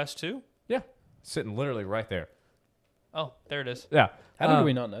get the Quest 2? yeah, sitting literally right there. Oh, there it is. Yeah. how did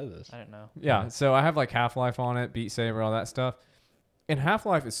we not know this? I didn't know. Yeah, so I have like Half-Life on it, Beat Saber, all that stuff. And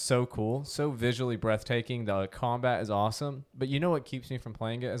Half-Life is so cool, so visually breathtaking. The combat is awesome. But you know what keeps me from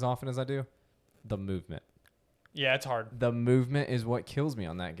playing it as often as I do? The movement. Yeah, it's hard. The movement is what kills me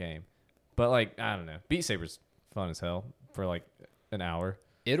on that game. But like, I don't know. Beat Saber's fun as hell for like an hour.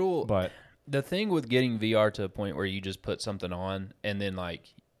 It'll. But The thing with getting VR to a point where you just put something on and then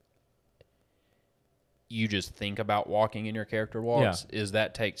like you just think about walking in your character walks is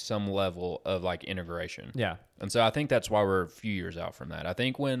that takes some level of like integration. yeah. And so I think that's why we're a few years out from that. I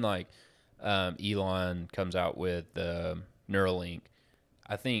think when like Elon comes out with Neuralink,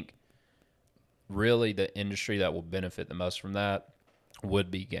 I think really the industry that will benefit the most from that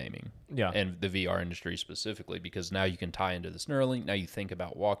would be gaming. Yeah. And the VR industry specifically, because now you can tie into this Neuralink. Now you think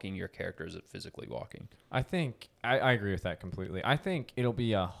about walking, your character is physically walking. I think I agree with that completely. I think it'll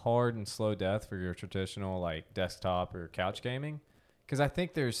be a hard and slow death for your traditional like desktop or couch gaming, because I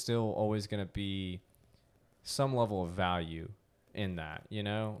think there's still always going to be some level of value in that, you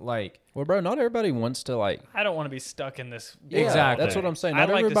know? Like, Well, bro, not everybody wants to like. I don't want to be stuck in this. Yeah, Exactly. That's what I'm saying. I'd Not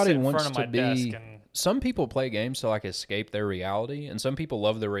like to everybody sit in wants front of to my be. desk and Some people play games to like escape their reality, and some people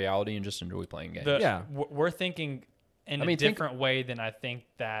love their reality and just enjoy playing games. Yeah. We're thinking in a think- different way than I think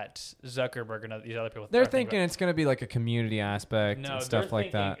that Zuckerberg and these other people. they're are thinking it's going to be like a community aspect No, and stuff they're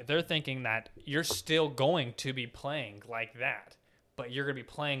like thinking, that. They're thinking that you're still going to be playing like that, but you're going to be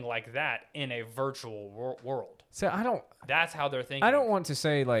playing like that in a virtual world. So That's how they're thinking. I don't want to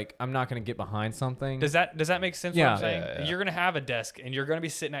say like I'm not going to get behind something. Does that make sense? Yeah. What I'm saying? Yeah. You're going to have a desk, and you're going to be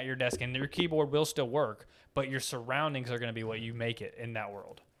sitting at your desk, and your keyboard will still work, but your surroundings are going to be what you make it in that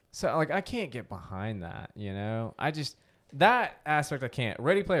world. So like I can't get behind that, you know? I just that aspect I can't.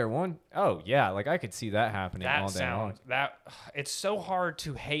 Ready Player One? Oh yeah, like I could see that happening all That day long. sounds that it's so hard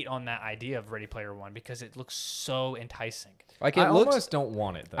to hate on that idea of Ready Player One because it looks so enticing. Like I it looks. almost don't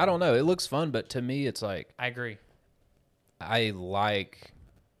want it though. I don't know. It looks fun, but to me, it's like I agree. I like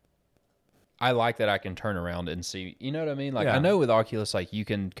that I can turn around and see. You know what I mean? Like Yeah. I know with Oculus, like you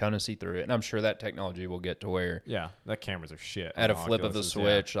can kind of see through it, and I'm sure that technology will get to where Yeah, that cameras are shit. at a on flip of the Oculuses, yeah.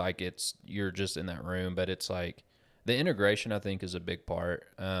 switch, like you're just in that room. But it's like the integration, I think, is a big part.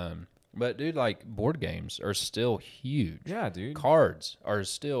 But dude, like board games are still huge. Yeah, dude. Cards are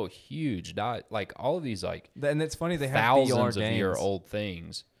still huge. Like all of these like And it's funny they have thousands VR of games. year old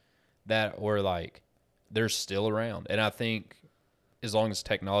things that were like they're still around. And I think as long as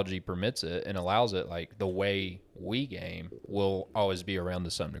technology permits it and allows it, like the way we game will always be around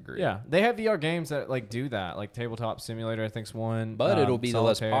to some degree. Yeah, they have VR games that like do that, like Tabletop Simulator. I think's one. But it'll be the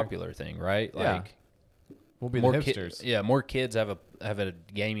less Solitaire. popular thing, right? Yeah. Like We'll be the more hipsters. more kids have a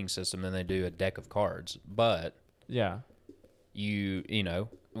gaming system than they do a deck of cards. But Yeah, you know,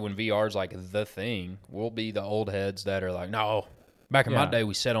 when VR is like the thing, we'll be the old heads that are like, no, back in my Yeah. day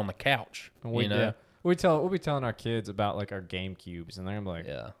we sat on the couch. And we, you know? yeah. We'll be telling our kids about like our Game Cubes, and they're gonna be like,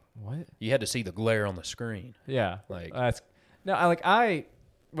 Yeah. what? You had to see the glare on the screen. Yeah, Like- that's no. What I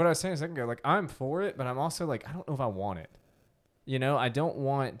was saying a second ago, like I'm for it, but I'm also like I don't know if I want it. You know, I don't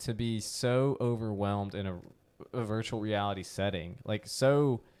want to be so overwhelmed in a virtual reality setting, like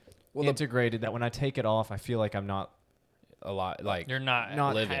so Well, the- integrated that when I take it off, I feel like I'm not a lot. Like, You're not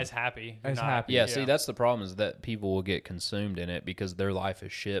living. as happy. As You're not- happy. yeah, see, that's the problem is that people will get consumed in it because their life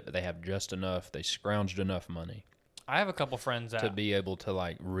is shit, but they have just enough. They scrounged enough money I have a couple friends that to be able to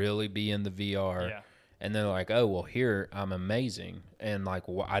like really be in the VR. Yeah. And they're like, oh, well, here I'm amazing. And like,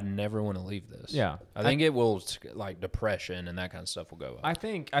 I never want to leave this. Yeah. I think it will, like, depression and that kind of stuff will go up. I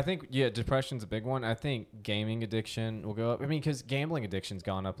think, yeah, depression's a big one. I think gaming addiction will go up. I mean, because gambling addiction's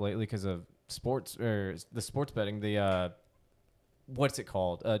gone up lately because of sports or the sports betting. The what's it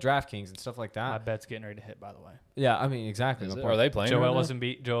called? DraftKings and stuff like my that. bet's getting ready to hit. By the way, Yeah, I mean, exactly. Is my it- point. are they playing right now?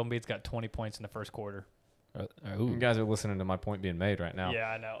 Joel Embiid's got 20 points in the first quarter. You guys are listening to my point being made right now. Yeah,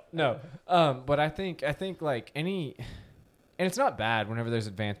 I know. No, but I think like any, and it's not bad whenever there's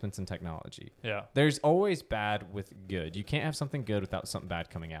advancements in technology. Yeah. There's always bad with good. You can't have something good without something bad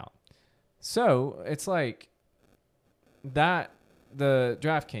coming out. So it's like that. The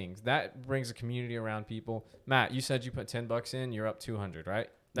DraftKings that brings a community around people. Matt, you said you put $10 in. You're up 200, right?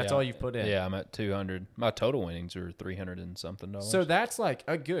 That's Yeah. all you've put in. Yeah, I'm at 200. My total winnings are 300 and something dollars. So that's like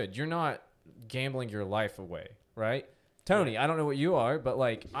a good. You're not gambling your life away, right? Tony, I don't know what you are, but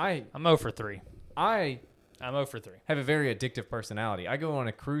like I'm 0 for 3. I I'm 0 for 3. have a very addictive personality. I go on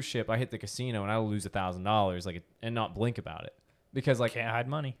a cruise ship, I hit the casino, and I will lose $1,000 like and not blink about it because like Can't hide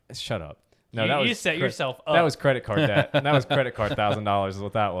money. shut up. No, You- that was you set yourself That up. was credit card debt. That was credit card $1,000 is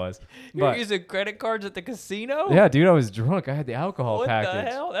what that was. You're But using credit cards at the casino? yeah, dude, I was drunk. I had the alcohol What package.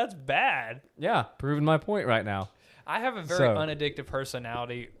 the hell? That's bad. Yeah, proving my point right now. I have a very So- unaddictive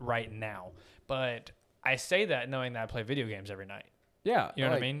personality right now, but I say that knowing that I play video games every night. Yeah, You know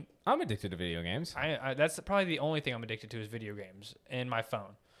what I like, mean? I'm addicted to video games. I that's probably the only thing I'm addicted to is video games and my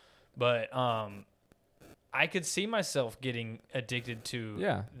phone. But I could see myself getting addicted to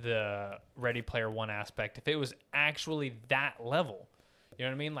Yeah. the Ready Player One aspect if it was actually that level. You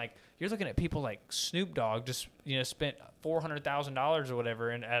know what I mean? Like you're looking at people like Snoop Dogg just spent $400,000 or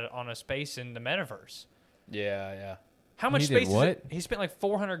whatever on a space in the metaverse. yeah, yeah. How much He did space is what? it? He spent like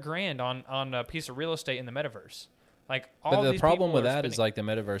 $400,000 on a piece of real estate in the metaverse. Like all But the these problem people with are that is spending- like the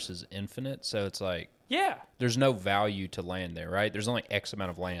metaverse is infinite, so it's like yeah, there's no value to land there, right? There's only X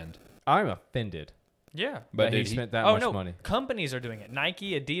amount of land. I'm offended yeah. But that he dude, spent that Oh much no, money. companies are doing it.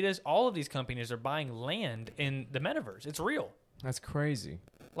 Nike, Adidas, all of these companies are buying land in the metaverse. It's real. That's crazy.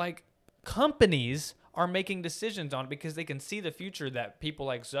 Like companies are making decisions on it because they can see the future that people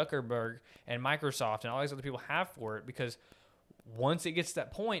like Zuckerberg and Microsoft and all these other people have for it, because once it gets to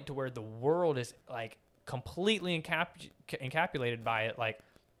that point to where the world is like completely encapsulated by it, like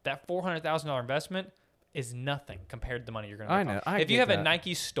that $400,000 investment is nothing compared to the money you're going to I make know. off. I If you get have a that.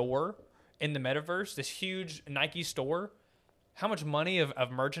 Nike store in the metaverse, this huge Nike store, how much money of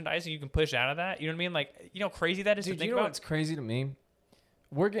merchandising you can push out of that? You know what I mean? Like, you know how crazy that is Dude, to think you know about? what's crazy to me?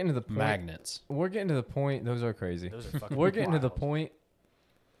 We're getting to the point. Magnets. We're getting to the point. Those are crazy. Those are fucking We're getting to the wild. point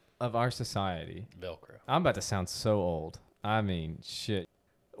of our society. Velcro. I'm about to sound so old. I mean, shit.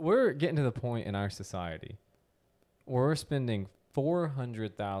 We're getting to the point in our society where we're spending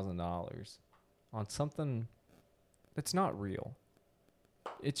 $400,000 on something that's not real.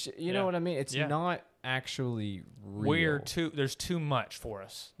 It's you know Yeah. what I mean? It's Yeah. not actually real. There's too much for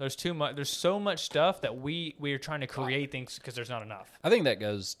us. There's too much. There's so much stuff that we are trying to create things because there's not enough. I think that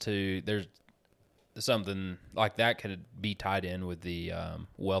goes to there's something like that could be tied in with the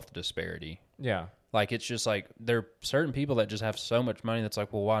wealth disparity. Yeah. Like it's just like there are certain people that just have so much money that's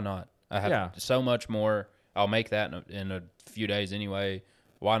like, well, why not? I have Yeah. so much more. I'll make that in a few days anyway.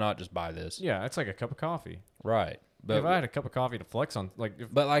 Why not just buy this? Yeah, it's like a cup of coffee. Right. But if I had a cup of coffee to flex on, like,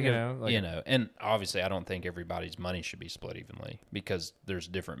 if, But like, you if- know, like, and obviously, I don't think everybody's money should be split evenly because there's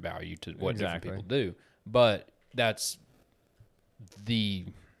different value to what Exactly. different people do. But that's the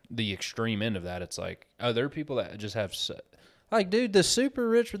extreme end of that. It's like, oh, there are people that just have, like, dude, the super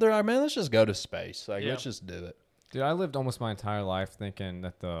rich, they're like, man, let's just go to space. Like, Yeah. let's just do it. dude, I lived almost my entire life thinking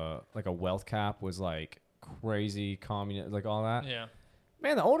that a wealth cap was like crazy communist, like all that. Yeah.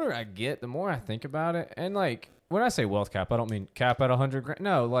 Man, the older I get, the more I think about it. And like when I say wealth cap, I don't mean cap at 100 grand.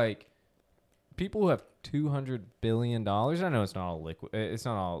 No, like people who have $200 billion. I know it's not all liquid. It's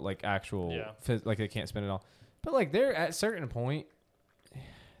not all like actual, Yeah. like they can't spend it all. But like they're at a certain point,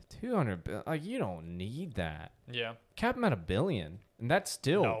 200 billion, like you don't need that. Yeah. Cap them at $1 billion, and that's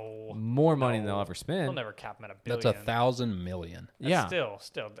still No. more money than No. they'll ever spend. They'll never cap them at a billion. That's 1,000 million. That's Yeah,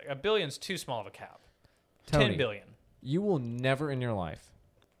 Still, a billion's too small of a cap. Tony, 10 billion. you will never in your life,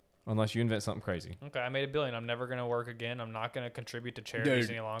 unless you invent something crazy. Okay, I made $1 billion. I'm never gonna work again. I'm not gonna contribute to charities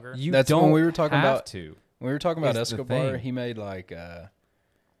Dude, any longer. You That's don't when we were talking have about- to. When we were talking about Is the Escobar, thing. he made like, it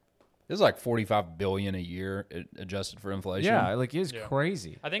was like 45 billion a year adjusted for inflation. Yeah, like it's Yeah.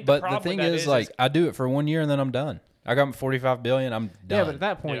 crazy. I think. But the problem the thing with that is, like, I do it for 1 year and then I'm done. I got 45 billion. I'm done. Yeah, but at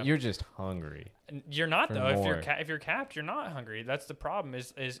that point, Yeah. you're just hungry. You're not For though. If you're more. if you're capped, you're not hungry. That's the problem.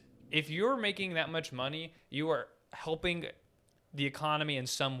 Is if you're making that much money, you are helping the economy in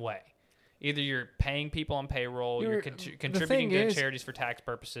some way. Either you're paying people on payroll, you're The contributing thing to is- charities for tax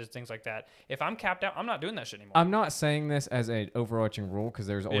purposes, things like that. If I'm capped out, I'm not doing that shit anymore. I'm not saying this as an overarching rule because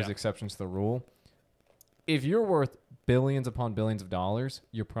there's always Yeah. exceptions to the rule. If you're worth billions upon billions of dollars,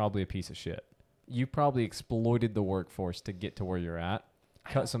 you're probably a piece of shit. You probably exploited the workforce to get to where you're at.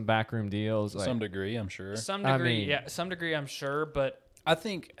 Cut some backroom deals. to Like, some degree, I'm sure. Some I degree, mean- yeah, some degree, I'm sure, but I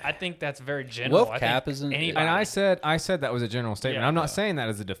think I think that's very general. Wealth I cap think isn't- anybody. and I said that was a general statement. Yeah. I'm not saying that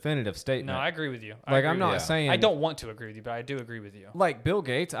as a definitive statement. no, I agree with you. I like agree I'm with not you. saying I don't want to agree with you, but I do agree with you. like Bill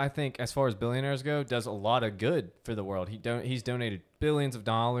Gates. I think as far as billionaires go, does a lot of good for the world. He's donated billions of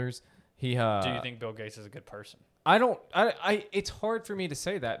dollars. He Do you think Bill Gates is a good person? I don't. I. It's hard for me to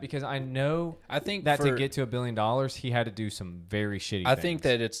say that because I know I think that to for- get to $1 billion, he had to do some very shitty. I things. think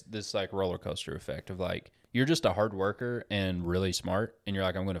that it's this like roller coaster effect of like you're just a hard worker and really smart, and you're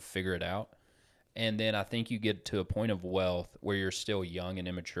like, I'm going to figure it out. And then I think you get to a point of wealth where you're still young and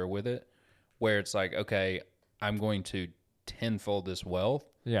immature with it, where it's like, okay, I'm going to tenfold this wealth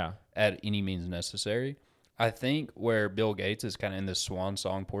Yeah. at any means necessary. I think where Bill Gates is kind of in this swan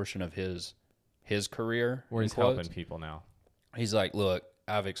song portion of his career, Where in he's quotes, helping people now. he's like, look,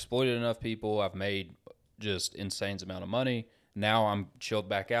 I've exploited enough people. I've made just insane amount of money. Now I'm chilled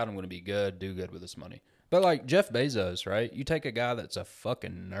back out. I'm going to be good, do good with this money. But like Jeff Bezos, right? You take a guy that's a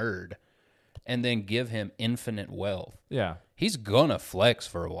fucking nerd and then give him infinite wealth. Yeah. He's going to flex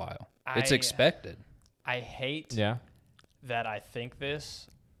for a while. It's I- expected. I hate Yeah. that I think this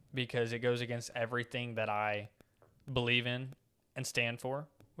because it goes against everything that I believe in and stand for,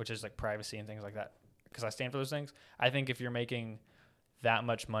 which is like privacy and things like that. Because I stand for those things. I think if you're making that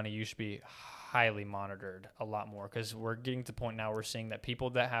much money, you should be highly monitored a lot more. Because we're getting to the point now we're seeing that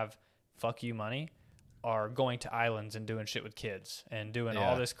people that have fuck you money are going to islands and doing shit with kids and doing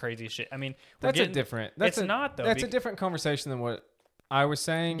all Yeah. this crazy shit. I mean, we're That's getting, a different. That's it's a, not though. That's a bec- different conversation than what I was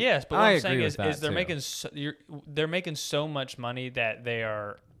saying. Yes, but what I I'm agree saying with is that they're too. making they're making so much money that they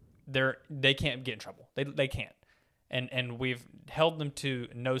can't get in trouble. They can't, and we've held them to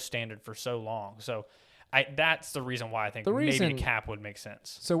no standard for so long. So, that's the reason why I think The maybe reason- a cap would make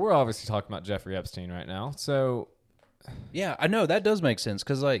sense. So we're obviously talking about Jeffrey Epstein right now. So Yeah, I know that does make sense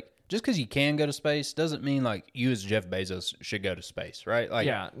because like just because you can go to space doesn't mean like you as Jeff Bezos should go to space, right? Like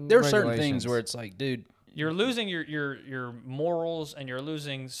Yeah, there are certain regulations. things where it's like, dude, You're losing your morals and you're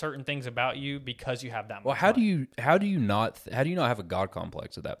losing certain things about you because you have that. well, much how do money. you not have a god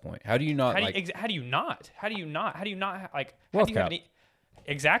complex at that point? How do you not How do like you, how do you not? How do you not? How do you not like? How Wealth do you have cap. any?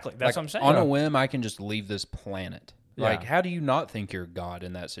 Exactly. That's like, what I'm saying. on a whim I can just leave this planet? Yeah. Like, how do you not think you're God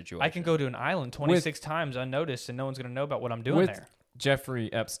in that situation? I can go to an island 26 times unnoticed and no one's going to know about what I'm doing with there.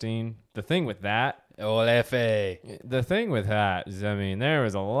 Jeffrey Epstein, the thing with that OLFA. is, I mean, there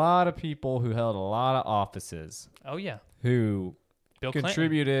was a lot of people who held a lot of offices Oh yeah, who Bill Clinton.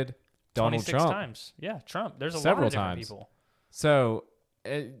 contributed. Donald 26 Trump. times. Yeah, Trump. There's a Several lot of different times. people. So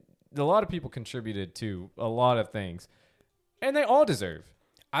a lot of people contributed to a lot of things, and they all deserve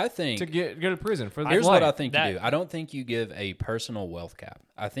I think to go to prison for their here's life. what I think That- you do. I don't think you give a personal wealth cap.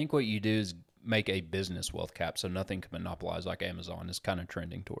 I think what you do is make a business wealth cap so nothing can monopolize like Amazon is kind of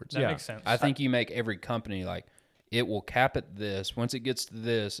trending towards. That Yeah. makes sense. I think you make every company like it will cap at this. Once it gets to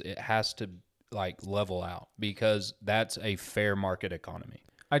this, it has to like level out because that's a fair market economy.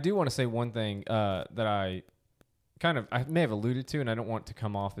 I do want to say one thing that I may have alluded to, and I don't want to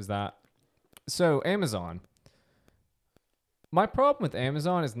come off as that. So Amazon. My problem with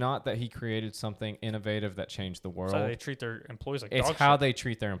Amazon is not that he created something innovative that changed the world. So they treat their employees like It's dog how shit. they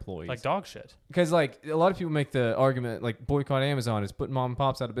treat their employees. Like dog shit. Because like a lot of people make the argument like boycott Amazon is putting mom and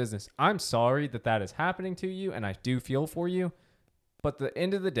pops out of business. I'm sorry that is happening to you, and I do feel for you. But at the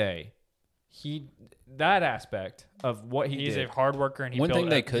end of the day, that aspect of what He's did. a hard worker and he One built thing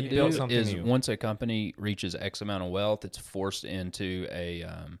they a- could he do built something is new. once a company reaches X amount of wealth, it's forced into a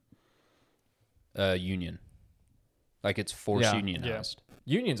union. Like it's forced Yeah. unionized.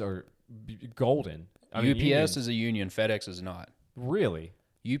 Unions are golden. I mean, UPS unions- is a union, FedEx is not. really.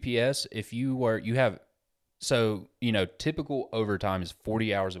 UPS, if you have, typical overtime is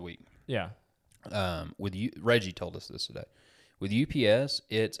 40 hours a week. Yeah. Reggie told us this today. With UPS,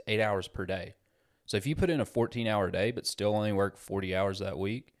 it's 8 hours per day. So if you put in a 14-hour day, but still only work 40 hours that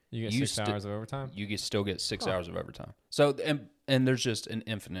week, You get 6 hours of overtime. still get 6 hours of overtime. So and there's just an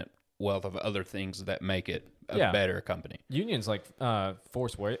infinite wealth of other things that make it a Yeah. better company. Unions like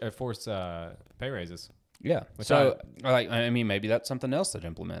force pay raises. Yeah. Which So, I mean, maybe that's something else that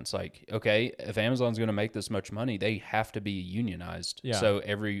implements. Like, okay, if Amazon's going to make this much money, they have to be unionized. Yeah. So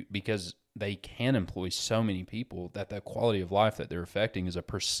because they can employ so many people that the quality of life that they're affecting is a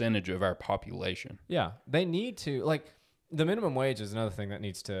percentage of our population. Yeah, they need to the minimum wage is another thing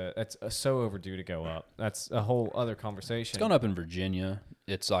that's so overdue to go up. That's a whole other conversation. It's gone up in Virginia.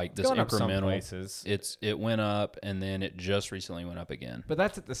 It's like this Gone up some incremental. places. It went up and then it just recently went up again. But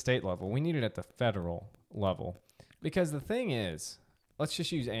that's at the state level. We need it at the federal level. Because the thing is, let's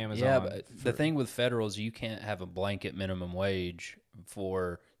just use Amazon. Yeah, but the thing with federal is you can't have a blanket minimum wage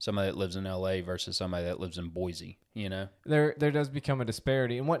for somebody that lives in LA versus somebody that lives in Boise, you know? There does become a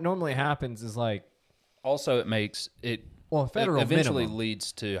disparity. And what normally happens is Also, it makes it federal eventually minimum.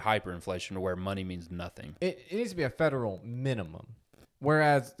 leads to hyperinflation to where money means nothing. It needs to be a federal minimum.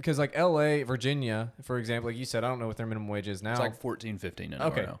 Whereas, because LA, Virginia, for example, like you said, I don't know what their minimum wage is now. It's like 14, 15 an hour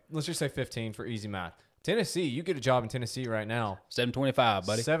okay, now. let's just say 15 for easy math. Tennessee, you get a job in Tennessee right now. $7.25,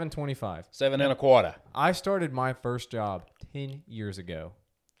 buddy. $7.25. 7.25. I started my first job 10 years ago,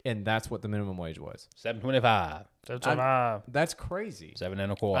 and that's what the minimum wage was. $7.25. That's what I That's crazy.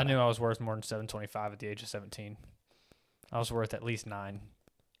 7.25. knew I was worth more than $7.25 at the age of 17. I was worth at least $9.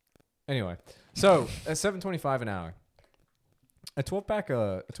 Anyway, so at $7.25 an hour, a 12-pack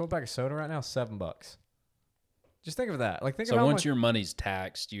of soda right now is $7. Just think of that. Think So of how once much, your money's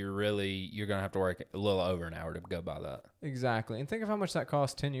taxed, you're gonna have to work a little over an hour to go by that. exactly, and think of how much that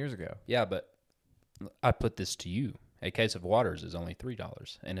cost 10 years ago. Yeah, but I put this to you: a case of waters is only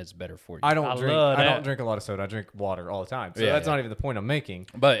 $3, and it's better for you. I don't I drink. love I don't that. drink a lot of soda. I drink water all the time. So Yeah, that's yeah. not even the point I'm making.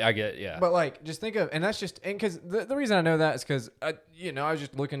 But I get, yeah. But just think of, and that's just, and because the reason I know that is because I was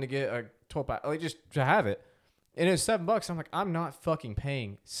just looking to get a 12-pack, just to have it, and it was $7. I'm like, I'm not fucking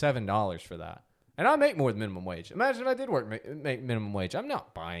paying $7 for that, and I make more than minimum wage. Imagine if I did make minimum wage. I'm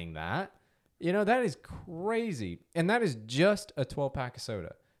not buying that. That is crazy, and that is just a 12-pack of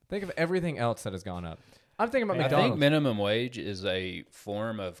soda. Think of everything else that has gone up. I'm thinking about I McDonald's. think minimum wage is a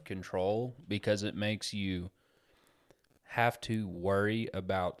form of control because it makes you have to worry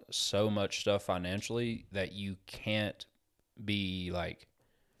about so much stuff financially that you can't be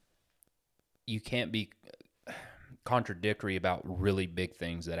contradictory about really big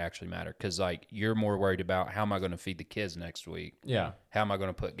things that actually matter. Because you're more worried about how am I going to feed the kids next week? Yeah. How am I going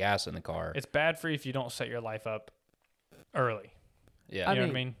to put gas in the car? It's bad for you if you don't set your life up early. Yeah. You know what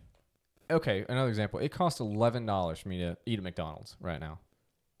I mean? Okay, another example. It costs $11 for me to eat at McDonald's right now.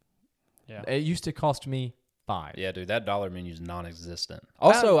 Yeah. It used to cost me $5. Yeah, dude, that dollar menu is non-existent.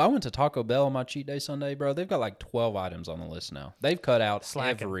 Also, I went to Taco Bell on my cheat day Sunday, bro. They've got 12 items on the list now. They've cut out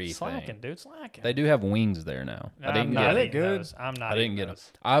everything. Slacking, dude. Slacking. They do have wings there now. I didn't not get it. eating Good. those. I'm not I didn't eating get them.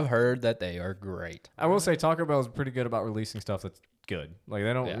 those. I've heard that they are great. I will say Taco Bell is pretty good about releasing stuff that's good. They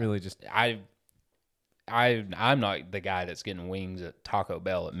don't Yeah. really just. I'm not the guy that's getting wings at Taco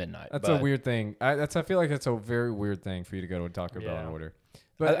Bell at midnight. That's a weird thing. I feel like that's a very weird thing for you to go to a Taco Bell and Yeah. order.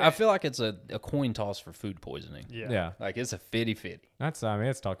 But I feel like it's a coin toss for food poisoning. Yeah. yeah, It's a 50-50.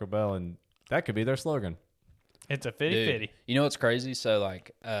 it's Taco Bell, and that could be their slogan. It's a Dude, 50-50. you know what's crazy? So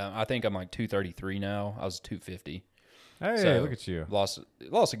I think I'm 233 now. I was 250. Hey, So, look at you. Lost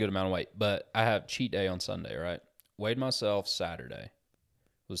a good amount of weight, but I have cheat day on Sunday, right? Weighed myself Saturday.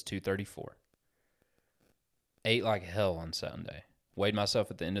 Was 234. Ate like hell on Sunday. Weighed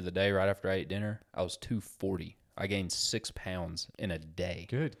myself at the end of the day right after I ate dinner. I was 240. I gained 6 pounds in a day.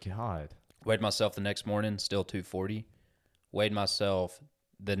 Good God. Weighed myself the next morning, still 240. Weighed myself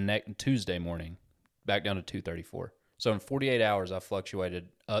the next Tuesday morning, back down to 234. So in 48 hours, I fluctuated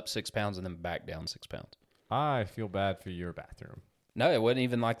up 6 pounds and then back down 6 pounds. I feel bad for your bathroom. No, it wasn't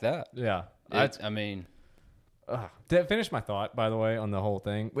even like that. Yeah. To finish my thought, by the way, on the whole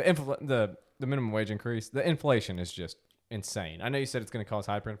thing, the minimum wage increase, the inflation is just insane. I know you said it's going to cause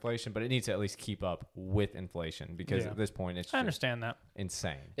hyperinflation, but it needs to at least keep up with inflation because Yeah. at this point it's I just understand that.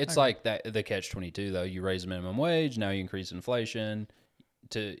 insane. It's like that the catch-22 though. You raise the minimum wage, now you increase inflation.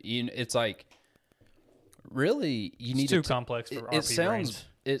 It's like really you need It's too to complex for it RP sounds brains.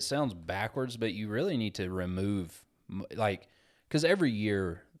 it sounds backwards, but you really need to remove because every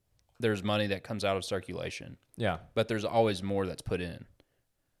year there's money that comes out of circulation, Yeah. but there's always more that's put in.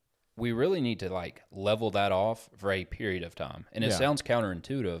 We really need to level that off for a period of time. And it Yeah. sounds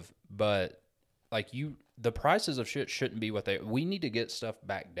counterintuitive, but the prices of shit shouldn't be we need to get stuff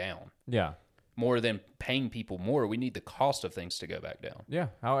back down Yeah. more than paying people more. We need the cost of things to go back down. Yeah.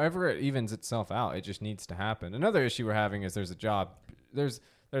 However it evens itself out, it just needs to happen. Another issue we're having is there's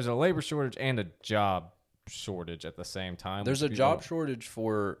a labor shortage and a job shortage at the same time. There's a which job people- shortage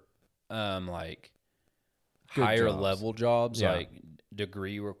for Good higher jobs. level jobs, Yeah. like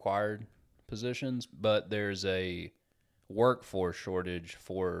degree required positions, but there's a workforce shortage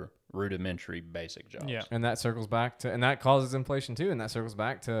for rudimentary basic jobs. Yeah. And that circles back to, and that causes inflation too. And that circles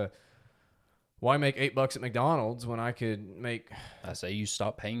back to, why make $8 at McDonald's when I could make I say you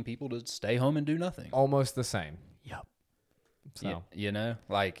stop paying people to stay home and do nothing. almost the same? Yep. So You know,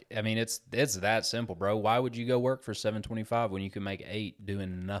 like, I mean, it's that simple, bro. Why would you go work for $7.25 when you can make $8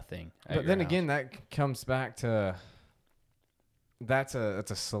 doing nothing? at but your then house? again, that comes back to, that's a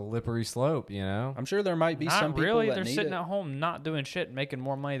slippery slope, you know? I'm sure there might be Not some people really. that They're need sitting it. at home not doing shit, making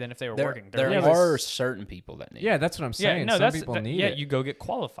more money than if they were There, working. there Yeah, are certain people that need Yeah, it. that's what I'm saying. Yeah, no, Some that's people that, need yeah. it. You go get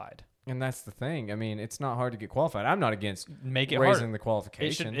qualified. And that's the thing. I mean, it's not hard to get qualified. I'm not against Make it raising harder. the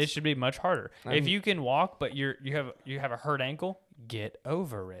qualifications. It should be much harder. I If mean- you can walk, but you have a hurt ankle, get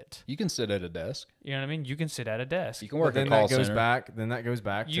over it. You can sit at a desk. You know what I mean? You can sit at a desk. You can But work then a call that goes center. back. Then that goes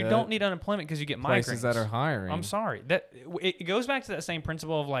back. You to don't need unemployment because you get places migraines. that are hiring. I'm sorry. It goes back to that same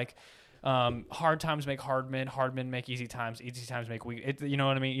principle of like, hard times make hard men make easy times make weak. You know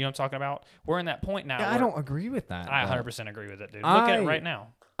what I mean? You know what I'm talking about? We're in that point now. Yeah, I where don't agree with that. I though. 100% agree with it, dude. Look at it I- right now.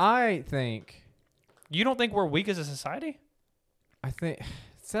 I think. You don't think we're weak as a society? So.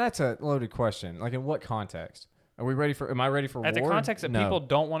 That's a loaded question. Like, in what context? Are we ready for? Am I ready for At the war? context that No. people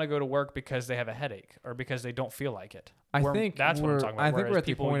don't want to go to work because they have a headache or because they don't feel like it. I think that's what I'm we're- talking about. I think Whereas we're at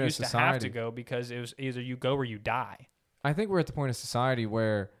the people point of used to have to society- go because it was either you go or you die. I think we're at the point of society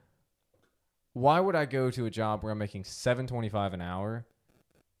where, why would I go to a job where I'm making $7.25 an hour?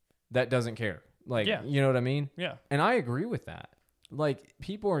 That doesn't care. Like, Yeah. you know what I mean? Yeah, And I agree with that. Like,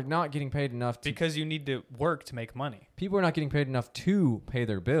 people are not getting paid enough to. because you need to work to make money. People are not getting paid enough to pay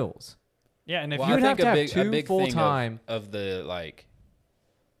their bills. Yeah, and if Well, you You'd I have think to have a two big full-time- thing of the like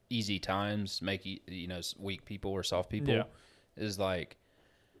easy times make weak people or soft people Yeah. is like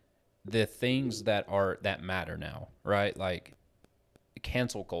the things that matter now, right? Like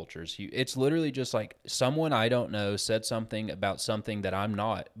cancel cultures. It's literally just like someone I don't know said something about something that I'm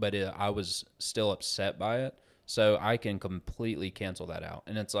not, but I was still upset by it, so I can completely cancel that out.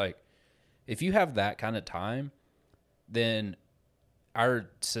 And it's like if you have that kind of time, then our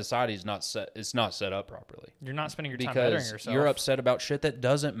society is not set. It's not set up properly you're not spending your time bettering because yourself, you're upset about shit that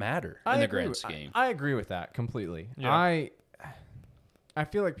doesn't matter in the agree grand with- scheme. I agree with that completely. Yeah. I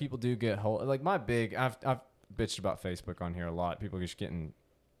feel like people do get like I've bitched about Facebook on here a lot. People just getting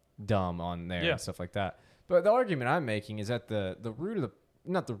dumb on there Yeah. and stuff like that. But the argument I'm making is that the root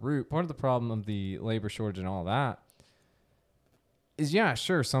of part of the problem of the labor shortage and all that is, yeah,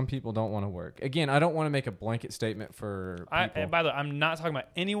 sure, some people don't want to work. Again, I don't want to make a blanket statement for people. and by the way, I'm not talking about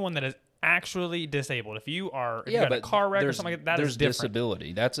anyone that is actually disabled. If you got a but car wreck or there's- something like that, there's is different.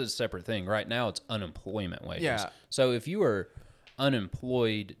 disability. That's a separate thing. Right now, it's unemployment wages. Yeah. So if you are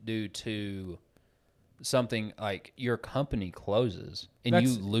unemployed due to something like your company closes and you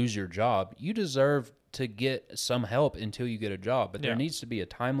That's- lose your job, you deserve to get some help until you get a job. But there Yeah. needs to be a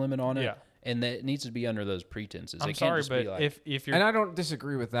time limit on it, Yeah. and that it needs to be under those pretenses. I'm it can't sorry, just but be like, if you're And I don't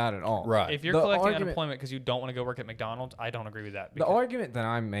disagree with that at all. right. if you're The collecting argument- unemployment because you don't want to go work at McDonald's, I don't agree with that. The because- argument that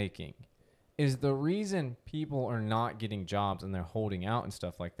I'm making is the reason people are not getting jobs and they're holding out and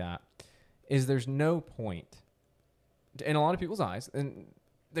stuff like that is there's no point, in a lot of people's eyes, and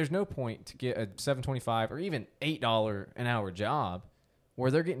there's no point to get a $7.25 or even $8 an hour job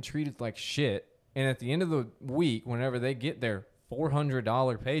where they're getting treated like shit. And at the end of the week, whenever they get their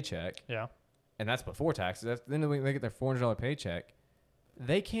 $400 paycheck, yeah, and that's before taxes, at the end of the week, they get their $400 paycheck,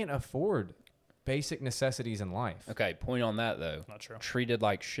 they can't afford basic necessities in life. Okay, point on that though. not true. Treated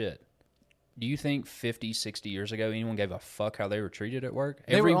like shit. Do you think 50, 60 years ago anyone gave a fuck how they were treated at work?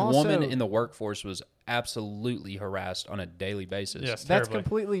 They were Every woman also- in the workforce was absolutely harassed on a daily basis. Yes, That's terribly.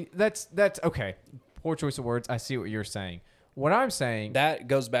 completely that's okay. Poor choice of words. I see what you're saying. What I'm saying, That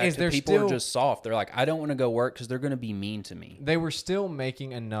goes back Is to there people are still- just soft. They're like, I don't want to go work because they're going to be mean to me. they were still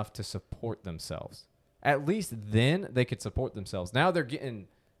making enough to support themselves. At least then they could support themselves. Now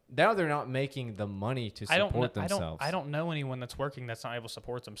they're not making the money to support themselves. I don't know anyone that's working that's not able to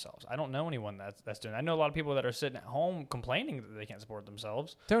support themselves. I don't know anyone that's doing. I know a lot of people that are sitting at home complaining that they can't support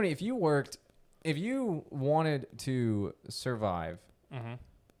themselves. Tony, if you wanted to survive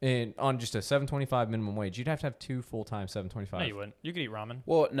on just a $7.25 minimum wage, you'd have to have two full-time $7.25. No, you wouldn't. You could eat ramen.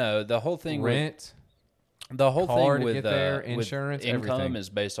 Well, no, the whole thing Rent. the whole car thing to with get there, with insurance, income everything. is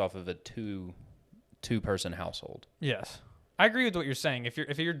based off of a two-person household. Yes, I agree with what you're saying. If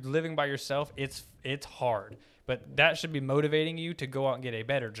you're living by yourself, it's hard, but that should be motivating you to go out and get a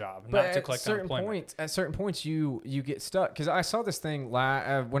better job, But not to at collect certain unemployment. points, you get stuck. Because I saw this thing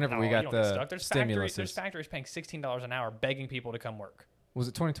whenever we No, got you don't get the stuck. There's stimuluses. factories paying $16 an hour begging people to come work. Was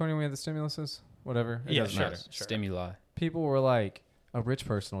it 2020 when we had the stimuluses? Whatever. It Yeah, doesn't sure. matter. Stimuli. People were like, A rich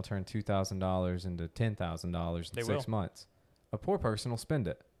person will turn $2,000 into $10,000 in They 6 will. months. A poor person will spend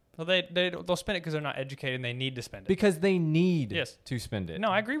it Well, they'll spend it because they're not educated and they need to spend it. because they need Yes. to spend it. No,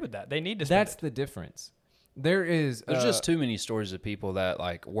 I agree with that. They need to spend That's it. the difference. There's just too many stories of people that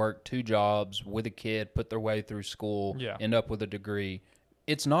like work 2 jobs with a kid, put their way through school, Yeah. end up with a degree.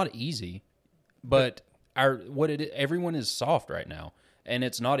 It's not easy, but everyone is soft right now, and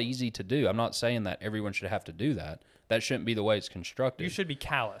it's not easy to do. I'm not saying that everyone should have to do that. That shouldn't be the way it's constructed. You should be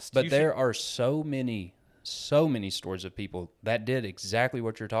calloused. But You there are so many stories of people that did exactly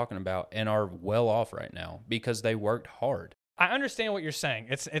what you're talking about and are well off right now because they worked hard. I understand what you're saying.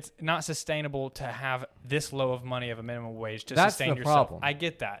 It's not sustainable to have this low of money of a minimum wage to That's sustain the yourself. problem. I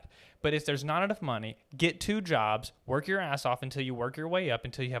get that. But if there's not enough money, get 2 jobs, work your ass off until you work your way up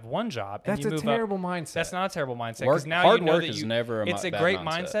until you have 1 job and That's you a move terrible up. mindset. That's not a terrible mindset. Work- Because now hard you know work that is you, never a it's a bad great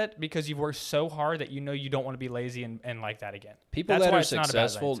mindset. because you've worked so hard that you know you don't want to be lazy and like that again. People That's that why are it's not a bad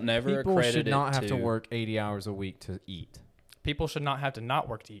successful mindset. never People accredit should not have to to work 80 hours a week to eat. People should not have to not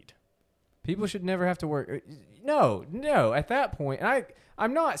work to eat. People should never have to work. No. At that point, and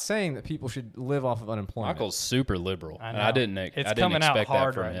I'm not saying that people should live off of unemployment. Michael's super liberal. I and know. I didn't It's expect coming out that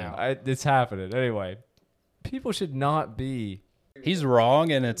hard from right him. now. It's happening anyway. People should not be. He's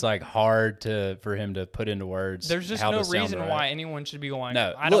wrong, and it's like hard for him to put into words. There's just how no to sound reason right. why anyone should be going,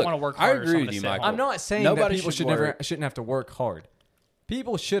 No, I don't look, want to work I harder. agree so with I'm you, gonna sit Michael. home. I'm not saying Nobody that people should shouldn't have to work hard.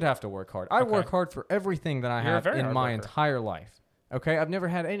 People should have to work hard. I Okay. work hard for everything that I You're a have very in hard my worker. entire life. Okay, I've never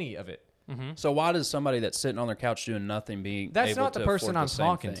had any of it. So why does somebody that's sitting on their couch doing nothing be That's able not the to person afford I'm the same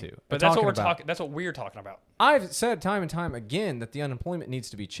talking thing? to. But I'm that's what we're about. talking. That's what we're talking about. I've said time and time again that the unemployment needs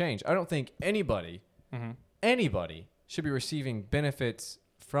to be changed. I don't think anybody should be receiving benefits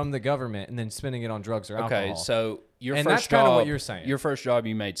from the government and then spending it on drugs or alcohol. Okay, so your And first that's job, kinda what you're saying. Your first job,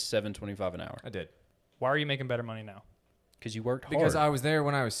 you made $7.25 an hour I did. Why are you making better money now? because you worked hard. Because I was there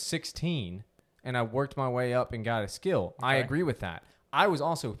when I was 16 and I worked my way up and got a skill. I Okay. agree with that. I was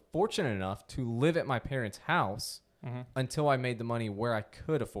also fortunate enough to live at my parents' house until I made the money where I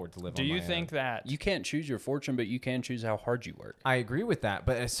could afford to live Do on my you think own. that you can't choose your fortune, but you can choose how hard you work. I agree with that,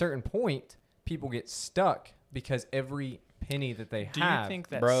 but at a certain point, people get stuck because every penny that they Do you have, think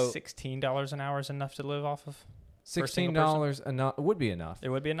that Bro. $16 an hour is enough to live off of? for a $16 single enough would be enough. It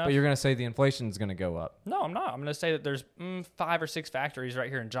would be enough. But you're going to say the inflation is going to go up. No, I'm not. I'm going to say that there's 5 or 6 factories right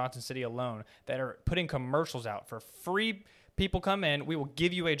here in Johnson City alone that are putting commercials out for free. People come in. We will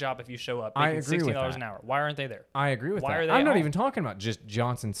give you a job if you show up. I Making agree with $16 that. an hour. Why aren't they there? I agree with Why are that. they I'm at not home? even talking about just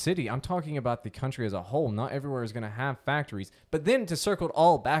Johnson City. I'm talking about the country as a whole. Not everywhere is going to have factories. But then to circle it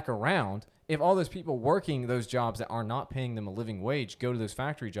all back around, if all those people working those jobs that are not paying them a living wage go to those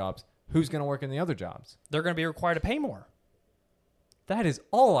factory jobs, who's going to work in the other jobs? They're going to be required to pay more. That is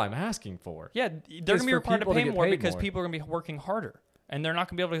all I'm asking for. Yeah, they're Is going to be for required to people to pay get more paid because more. people are going to be working harder. And they're not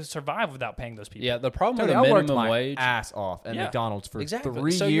going to be able to survive without paying those people. Yeah, the problem Tony, with I the worked minimum my wage. ass off at Yeah, McDonald's for exactly.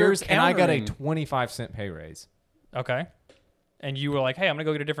 3 So you're years, and I got a countering- 25-cent pay raise. Okay. And you were like, hey, I'm going to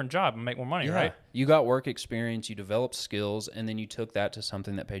go get a different job and make more money, Yeah. right? You got work experience, you developed skills, and then you took that to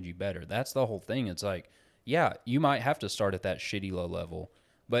something that paid you better. That's the whole thing. It's like, yeah, you might have to start at that shitty low level.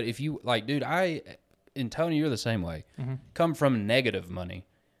 But if you, like, dude, and Tony, you're the same way, come from negative money.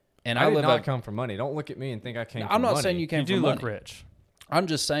 And I did live not come from money. Don't look at me and think I came from I'm not money. saying you came You do from look money. rich. I'm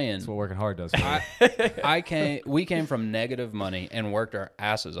just saying, That's what working hard does for you. we came from negative money and worked our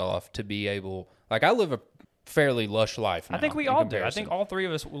asses off to be able, like, I live a fairly lush life now. I think we in all do. I comparison. think all 3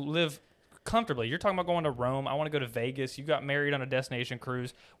 of us will live comfortably. You're talking about going to Rome. I want to go to Vegas. You got married on a destination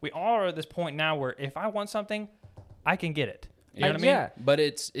cruise. We all are at this point now where if I want something, I can get it. You know what I mean? Yeah. But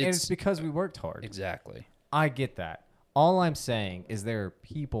it's And it's because we worked hard. exactly. I get that. All I'm saying is there are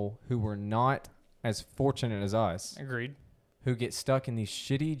people who were not as fortunate as us Agreed. who get stuck in these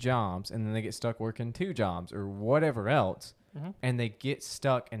shitty jobs and then they get stuck working 2 jobs or whatever else and they get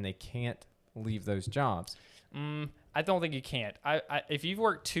stuck and they can't leave those jobs. I don't think you can't. If you've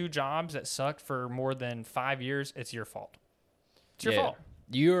worked 2 jobs that sucked for more than 5 years, it's your fault. It's your fault.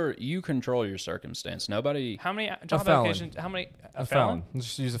 You control your circumstance. Nobody. How many job felon. applications? How many? A felon. Let's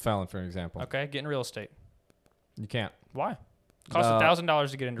just use a felon for an example. Okay, get in real estate. You can't. Why? Costs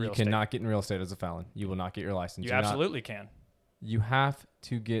 $1,000 to get into You real estate. cannot get in real estate as a felon. You will not get your license. You You're not- absolutely can. You have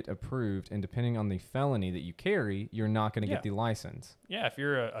to get approved, and depending on the felony that you carry, you're not going to Yeah. get the license. Yeah, if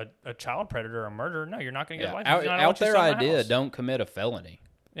you're a child predator or a murderer, no, you're not going to get a Yeah, license. You're not out allowed to there sell my idea, house. don't commit a felony.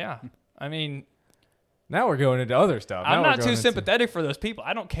 Yeah, I mean, Now we're going into other stuff. I'm Now we're not going too into- sympathetic for those people.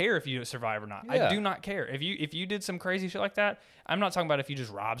 I don't care if you survive or not. I Yeah. do not care. If you did some crazy shit like that, I'm not talking about if you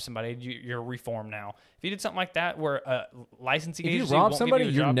just robbed somebody, you're reformed now. If you did something like that where a licensing If you agency rob won't somebody,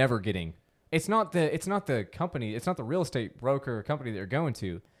 give you a you're job, never getting It's not the company. It's not the real estate broker or company that you're going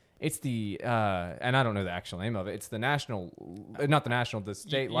to. It's the and I don't know the actual name of it. It's the the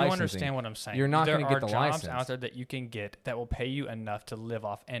state You licensing. understand what I'm saying? You're not going going to to get the jobs license. out there that you can get that will pay you enough to live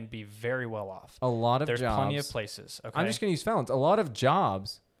off and be very well off. A lot of There's jobs. plenty of places. Okay, I'm just going to use felons. A lot of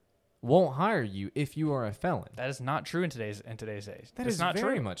jobs won't hire you if you are a felon. that is not true in today's days. That It's is not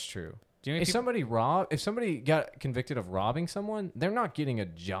very true. much true. Do you know If somebody got convicted of robbing someone, they're not getting a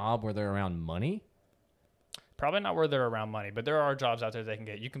job where they're around money. Probably not where they're around money, but there are jobs out there they can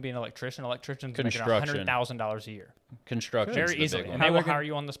get. You can be an electrician. Electricians making Construction. $100,000 a year, Construction very easily, one. and How they are will they gonna- hire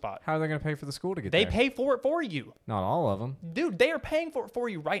you on the spot. How are they going to pay for the school to get They there? pay for it for you, Not all of them. dude. They are paying for it for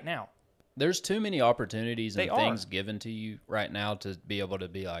you right now. There's too many opportunities They and are. things given to you right now to be able to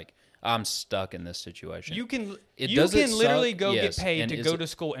be like, I'm stuck in this situation. You can It you does it can literally suck? go Yes. get paid And to is go it- to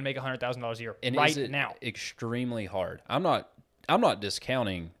school and make $100,000 a year and right is it now. extremely hard. I'm not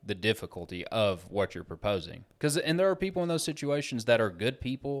discounting the difficulty of what you're proposing, and there are people in those situations that are good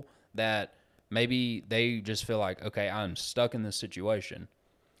people that maybe they just feel like, okay, I'm stuck in this situation.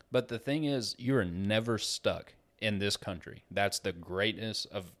 But the thing is, you're never stuck in this country. That's the greatness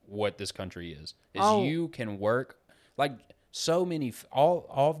of what this country is you can work like so many all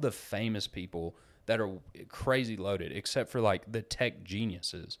of the famous people that are crazy loaded, except for like the tech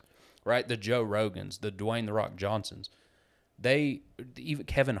geniuses, right? The Joe Rogans, the Dwayne The Rock Johnsons. Even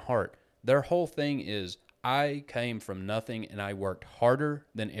Kevin Hart, their whole thing is, I came from nothing and I worked harder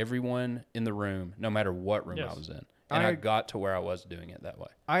than everyone in the room, no matter what room Yes. I was in. And I got to where I was doing it that way.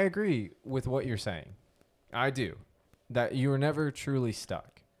 I agree with what you're saying. I do. That you are never truly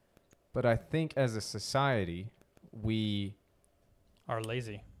stuck. But I think as a society, we Are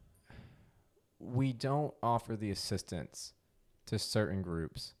lazy. don't offer the assistance to certain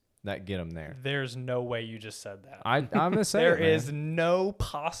groups that get them there. There's no way you just said that. I'm gonna say There it, man. is no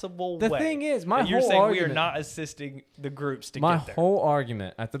possible The way. thing is, my that you're whole saying argument, we are not assisting the groups to my get there. whole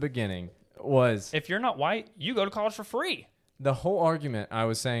argument at the beginning was If you're not white, you go to college for free. the whole argument I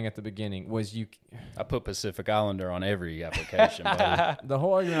was saying at the beginning was I put Pacific Islander on every application, buddy. the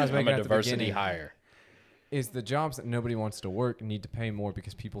whole argument I was I'm making a at the diversity beginning hire. is the jobs that nobody wants to work need to pay more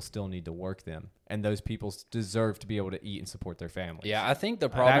because people still need to work them, and those people deserve to be able to eat and support their families. Yeah, I think the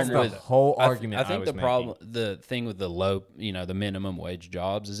That's problem the with whole I argument. think was the problem, the thing with the low, the minimum wage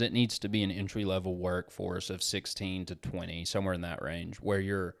jobs is it needs to be an entry level workforce of 16 to 20, somewhere in that range, where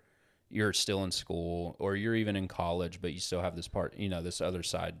you're still in school or you're even in college, but you still have this part, this other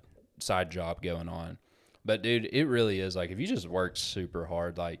side job going on. But dude, it really is like if you just work super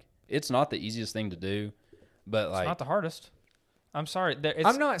hard, like it's not the easiest thing to do, but It's like not the hardest. I'm sorry.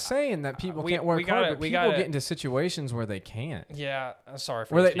 I'm not saying that people we- can't work we gotta- hard, but we people gotta- get into situations where they can't. Yeah, I'm sorry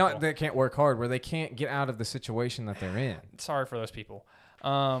for Where those they people. they can't work hard, where they can't get out of the situation that they're in. Sorry for those people.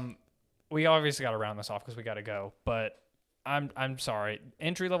 We obviously got to round this off because we got to go. But I'm sorry.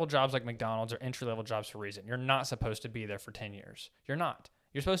 Entry level jobs like McDonald's are entry level jobs for a reason. You're not supposed to be there for 10 years. You're not.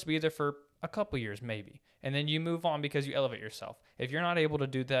 You're supposed to be there for a couple years maybe, and then you move on because you elevate yourself. If you're not able to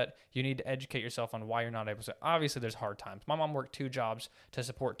do that, you need to educate yourself on why you're not able to. Obviously, there's hard times. My mom worked 2 jobs to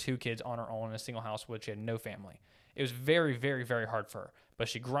support 2 kids on her own in a single house, which she had no family. It was very, very, very hard for her, but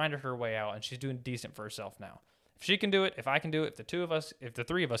she grinded her way out, and she's doing decent for herself now. If she can do it, if I can do it, if the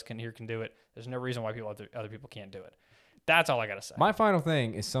 3 of us can do it, there's no reason why other people can't do it. That's all I gotta say. My final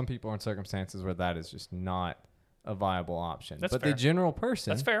thing is some people are in circumstances where that is just not a viable option. That's but fair. the general person,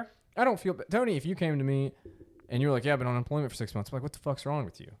 That's fair. I don't feel Tony, if you came to me and you're like, yeah, I've been on unemployment for 6 months, I'm like, what the fuck's wrong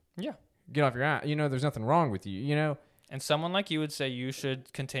with you? Yeah. Get off your ass. There's nothing wrong with you, And someone like you would say you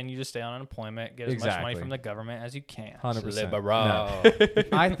should continue to stay on unemployment, get as much money Exactly. from the government as you can. 100%. liberal. No.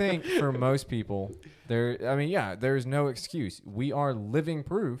 I think for most people, there's no excuse. We are living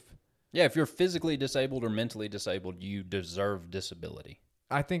proof. Yeah, if you're physically disabled or mentally disabled, you deserve disability.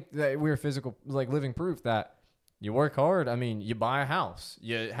 I think that we're living proof that you work hard. I mean, you buy a house,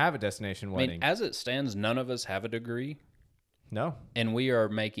 you have a destination wedding. I mean, as it stands, none of us have a degree, No, and we are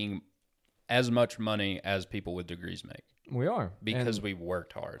making as much money as people with degrees make we are. because And we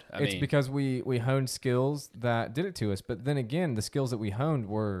worked hard. it's because we honed skills that did it to us. But then again, the skills that we honed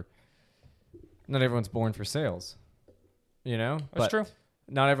were not everyone's born for sales. That's But true.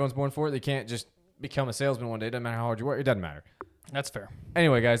 Not everyone's born for it. They can't just become a salesman one day. It doesn't matter how hard you work. It doesn't matter. That's fair.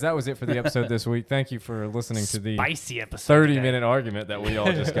 Anyway, guys, that was it for the episode this week. Thank you for listening to the Spicy episode. 30-minute argument that we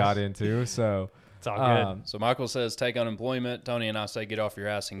all just got into. So, It's all good. So Michael says take unemployment. Tony and I say get off your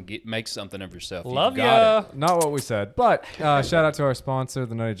ass and make something of yourself. You've Love got ya. not what we said. But shout out to our sponsor,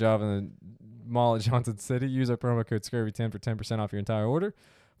 the Nutty Job in the Mall at Johnson City. Use our promo code SCURVY10 for 10% off your entire order.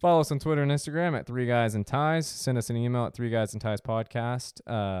 Follow us on Twitter and Instagram at 3 Guys and Ties. Send us an email at 3guysandtiespodcast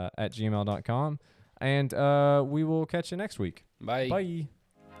at gmail.com. And we will catch you next week. Bye. Bye.